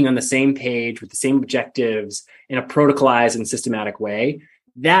 of being on the same page with the same objectives in a protocolized and systematic way,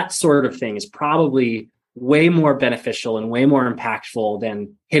 that sort of thing is probably way more beneficial and way more impactful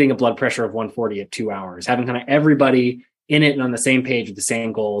than hitting a blood pressure of 140 at 2 hours. Having kind of everybody in it and on the same page with the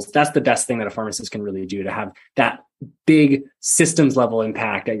same goals, that's the best thing that a pharmacist can really do, to have that big systems level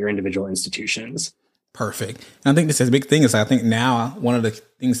impact at your individual institutions. Perfect. And I think this is a big thing. I think now one of the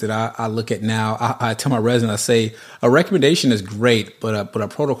things that I look at now, I tell my residents, I say a recommendation is great, but a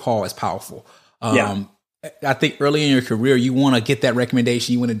protocol is powerful. I think early in your career, you want to get that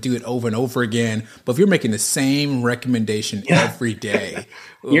recommendation. You want to do it over and over again. But if you're making the same recommendation every day,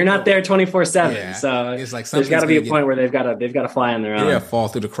 you're not there 24/7. So it's like there's got to be a point where they've got to fly on their own. Yeah, fall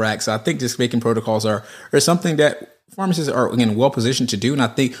through the cracks. So I think just making protocols are something that pharmacists are, again, well positioned to do. And I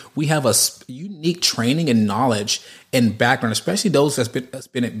think we have a unique training and knowledge and background, especially those that's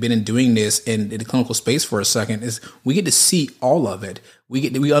been in doing this in the clinical space for a second, is we get to see all of it.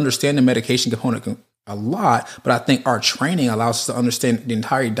 We understand the medication component a lot, but I think our training allows us to understand the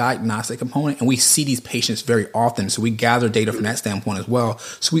entire diagnostic component, and we see these patients very often. So we gather data from that standpoint as well.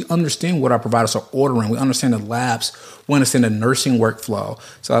 So we understand what our providers are ordering. We understand the labs. We understand the nursing workflow.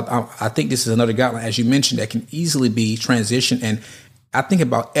 So I think this is another guideline, as you mentioned, that can easily be transitioned. And I think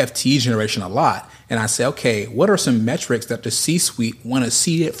about FTE generation a lot. And I say, okay, what are some metrics that the C-suite want to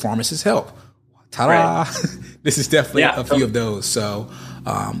see that pharmacists help? Ta-da! Right. This is definitely a few of those. So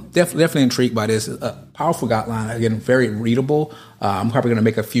definitely intrigued by this. A powerful guideline, again, very readable. I'm probably going to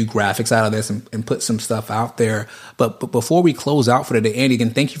make a few graphics out of this and put some stuff out there. But before we close out for today, Andy,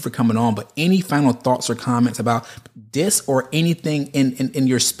 again, thank you for coming on. But any final thoughts or comments about this or anything in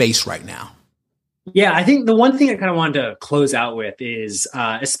your space right now? Yeah, I think the one thing I kind of wanted to close out with is,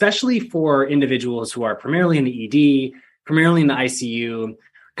 especially for individuals who are primarily in the ED, primarily in the ICU,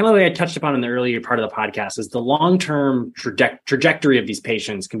 kind of like I touched upon in the earlier part of the podcast, is the long-term trajectory of these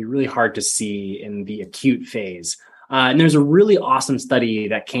patients can be really hard to see in the acute phase. And there's a really awesome study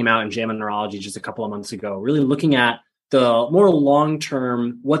that came out in JAMA Neurology just a couple of months ago, really looking at the more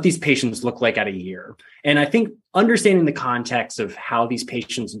long-term, what these patients look like at a year. And I think understanding the context of how these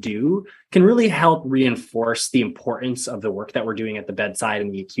patients do can really help reinforce the importance of the work that we're doing at the bedside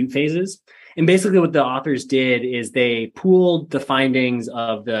in the acute phases. And basically what the authors did is they pooled the findings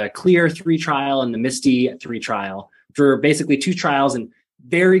of the CLEAR 3 trial and the MISTY 3 trial for basically 2 trials in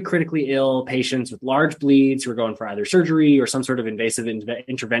very critically ill patients with large bleeds who are going for either surgery or some sort of invasive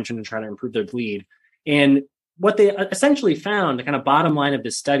intervention to try to improve their bleed. And what they essentially found, the kind of bottom line of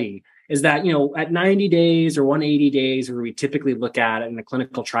this study, is that, at 90 days or 180 days, where we typically look at it in a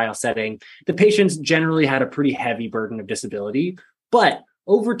clinical trial setting, the patients generally had a pretty heavy burden of disability. But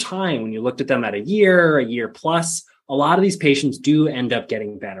over time, when you looked at them at a year plus, a lot of these patients do end up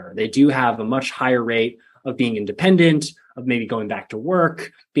getting better. They do have a much higher rate of being independent, of maybe going back to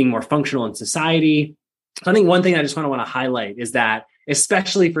work, being more functional in society. So I think one thing I just want to highlight is that,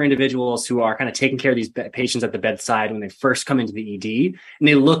 especially for individuals who are kind of taking care of these patients at the bedside when they first come into the ED and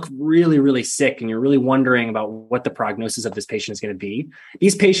they look really, really sick and you're really wondering about what the prognosis of this patient is going to be.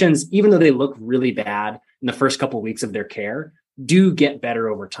 These patients, even though they look really bad in the first couple of weeks of their care, do get better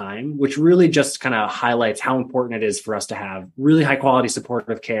over time, which really just kind of highlights how important it is for us to have really high quality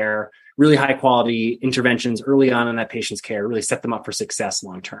supportive care, really high quality interventions early on in that patient's care, really set them up for success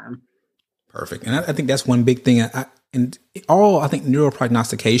long term. Perfect. And I think that's one big thing. I think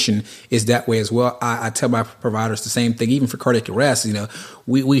neuroprognostication is that way as well. I tell my providers the same thing, even for cardiac arrest.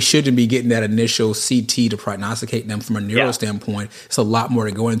 We shouldn't be getting that initial CT to prognosticate them from a neuro standpoint. It's a lot more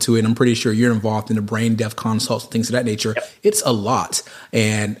to go into it. And I'm pretty sure you're involved in the brain death consults and things of that nature. Yep. It's a lot.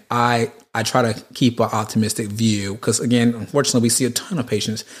 And I try to keep an optimistic view because, again, unfortunately, we see a ton of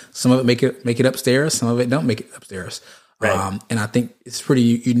patients. Some of it make it upstairs. Some of it don't make it upstairs. Right. And I think it's pretty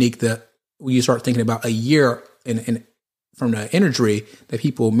unique that when you start thinking about a year in from the imagery that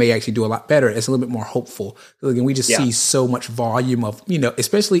people may actually do a lot better, it's a little bit more hopeful. Again, we just see so much volume of,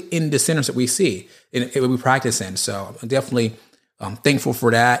 especially in the centers that we see and we practice in. So I'm definitely thankful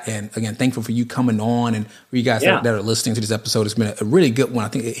for that. And again, thankful for you coming on and for you guys that are listening to this episode. It's been a really good one. I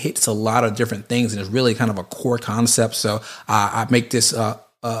think it hits a lot of different things and it's really kind of a core concept. So I make this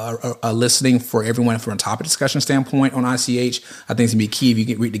listening for everyone from a topic discussion standpoint on ICH. I think it's gonna be key if you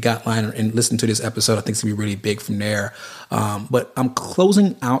can read the guideline and listen to this episode. I think it's gonna be really big from there. But I'm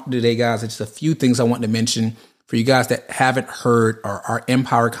closing out today, guys. It's just a few things I want to mention. For you guys that haven't heard, our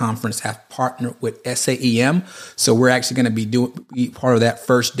Empower Conference has partnered with SAEM. So we're actually going to be part of that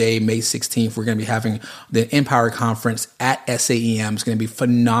first day, May 16th. We're going to be having the Empower Conference at SAEM. It's going to be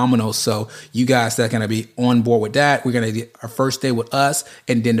phenomenal. So you guys that are going to be on board with that, we're going to get our first day with us.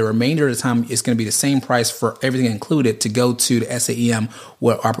 And then the remainder of the time, it's going to be the same price for everything included to go to the SAEM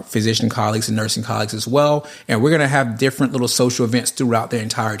with our physician colleagues and nursing colleagues as well. And we're going to have different little social events throughout the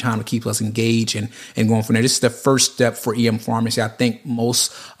entire time to keep us engaged and going from there. This is the first step for EM pharmacy. I think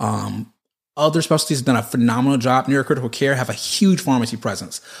most other specialties have done a phenomenal job. Neurocritical care have a huge pharmacy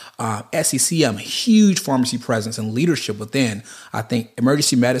presence. SECM, huge pharmacy presence and leadership within. I think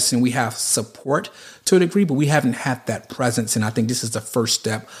emergency medicine, we have support to a degree, but we haven't had that presence. And I think this is the first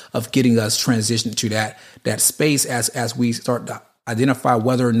step of getting us transitioned to that space as we start to identify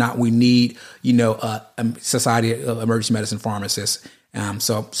whether or not we need, a society of emergency medicine pharmacists.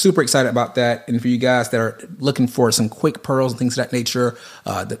 So super excited about that. And for you guys that are looking for some quick pearls and things of that nature,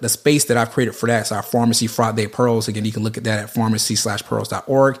 the space that I've created for that is our Pharmacy Friday Pearls. Again, you can look at that at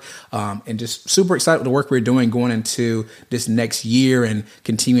pharmacy/pearls.org. And just super excited with the work we're doing going into this next year and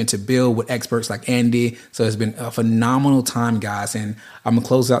continuing to build with experts like Andy. So it's been a phenomenal time, guys. And I'm going to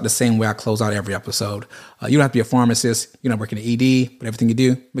close out the same way I close out every episode. You don't have to be a pharmacist. You're not working in ED, but everything you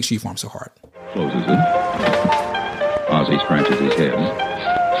do, make sure you farm so hard. Closes it. Ozzy scratches his head.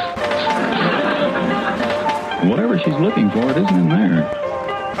 Whatever she's looking for, it isn't in there.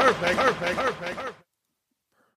 Perfect.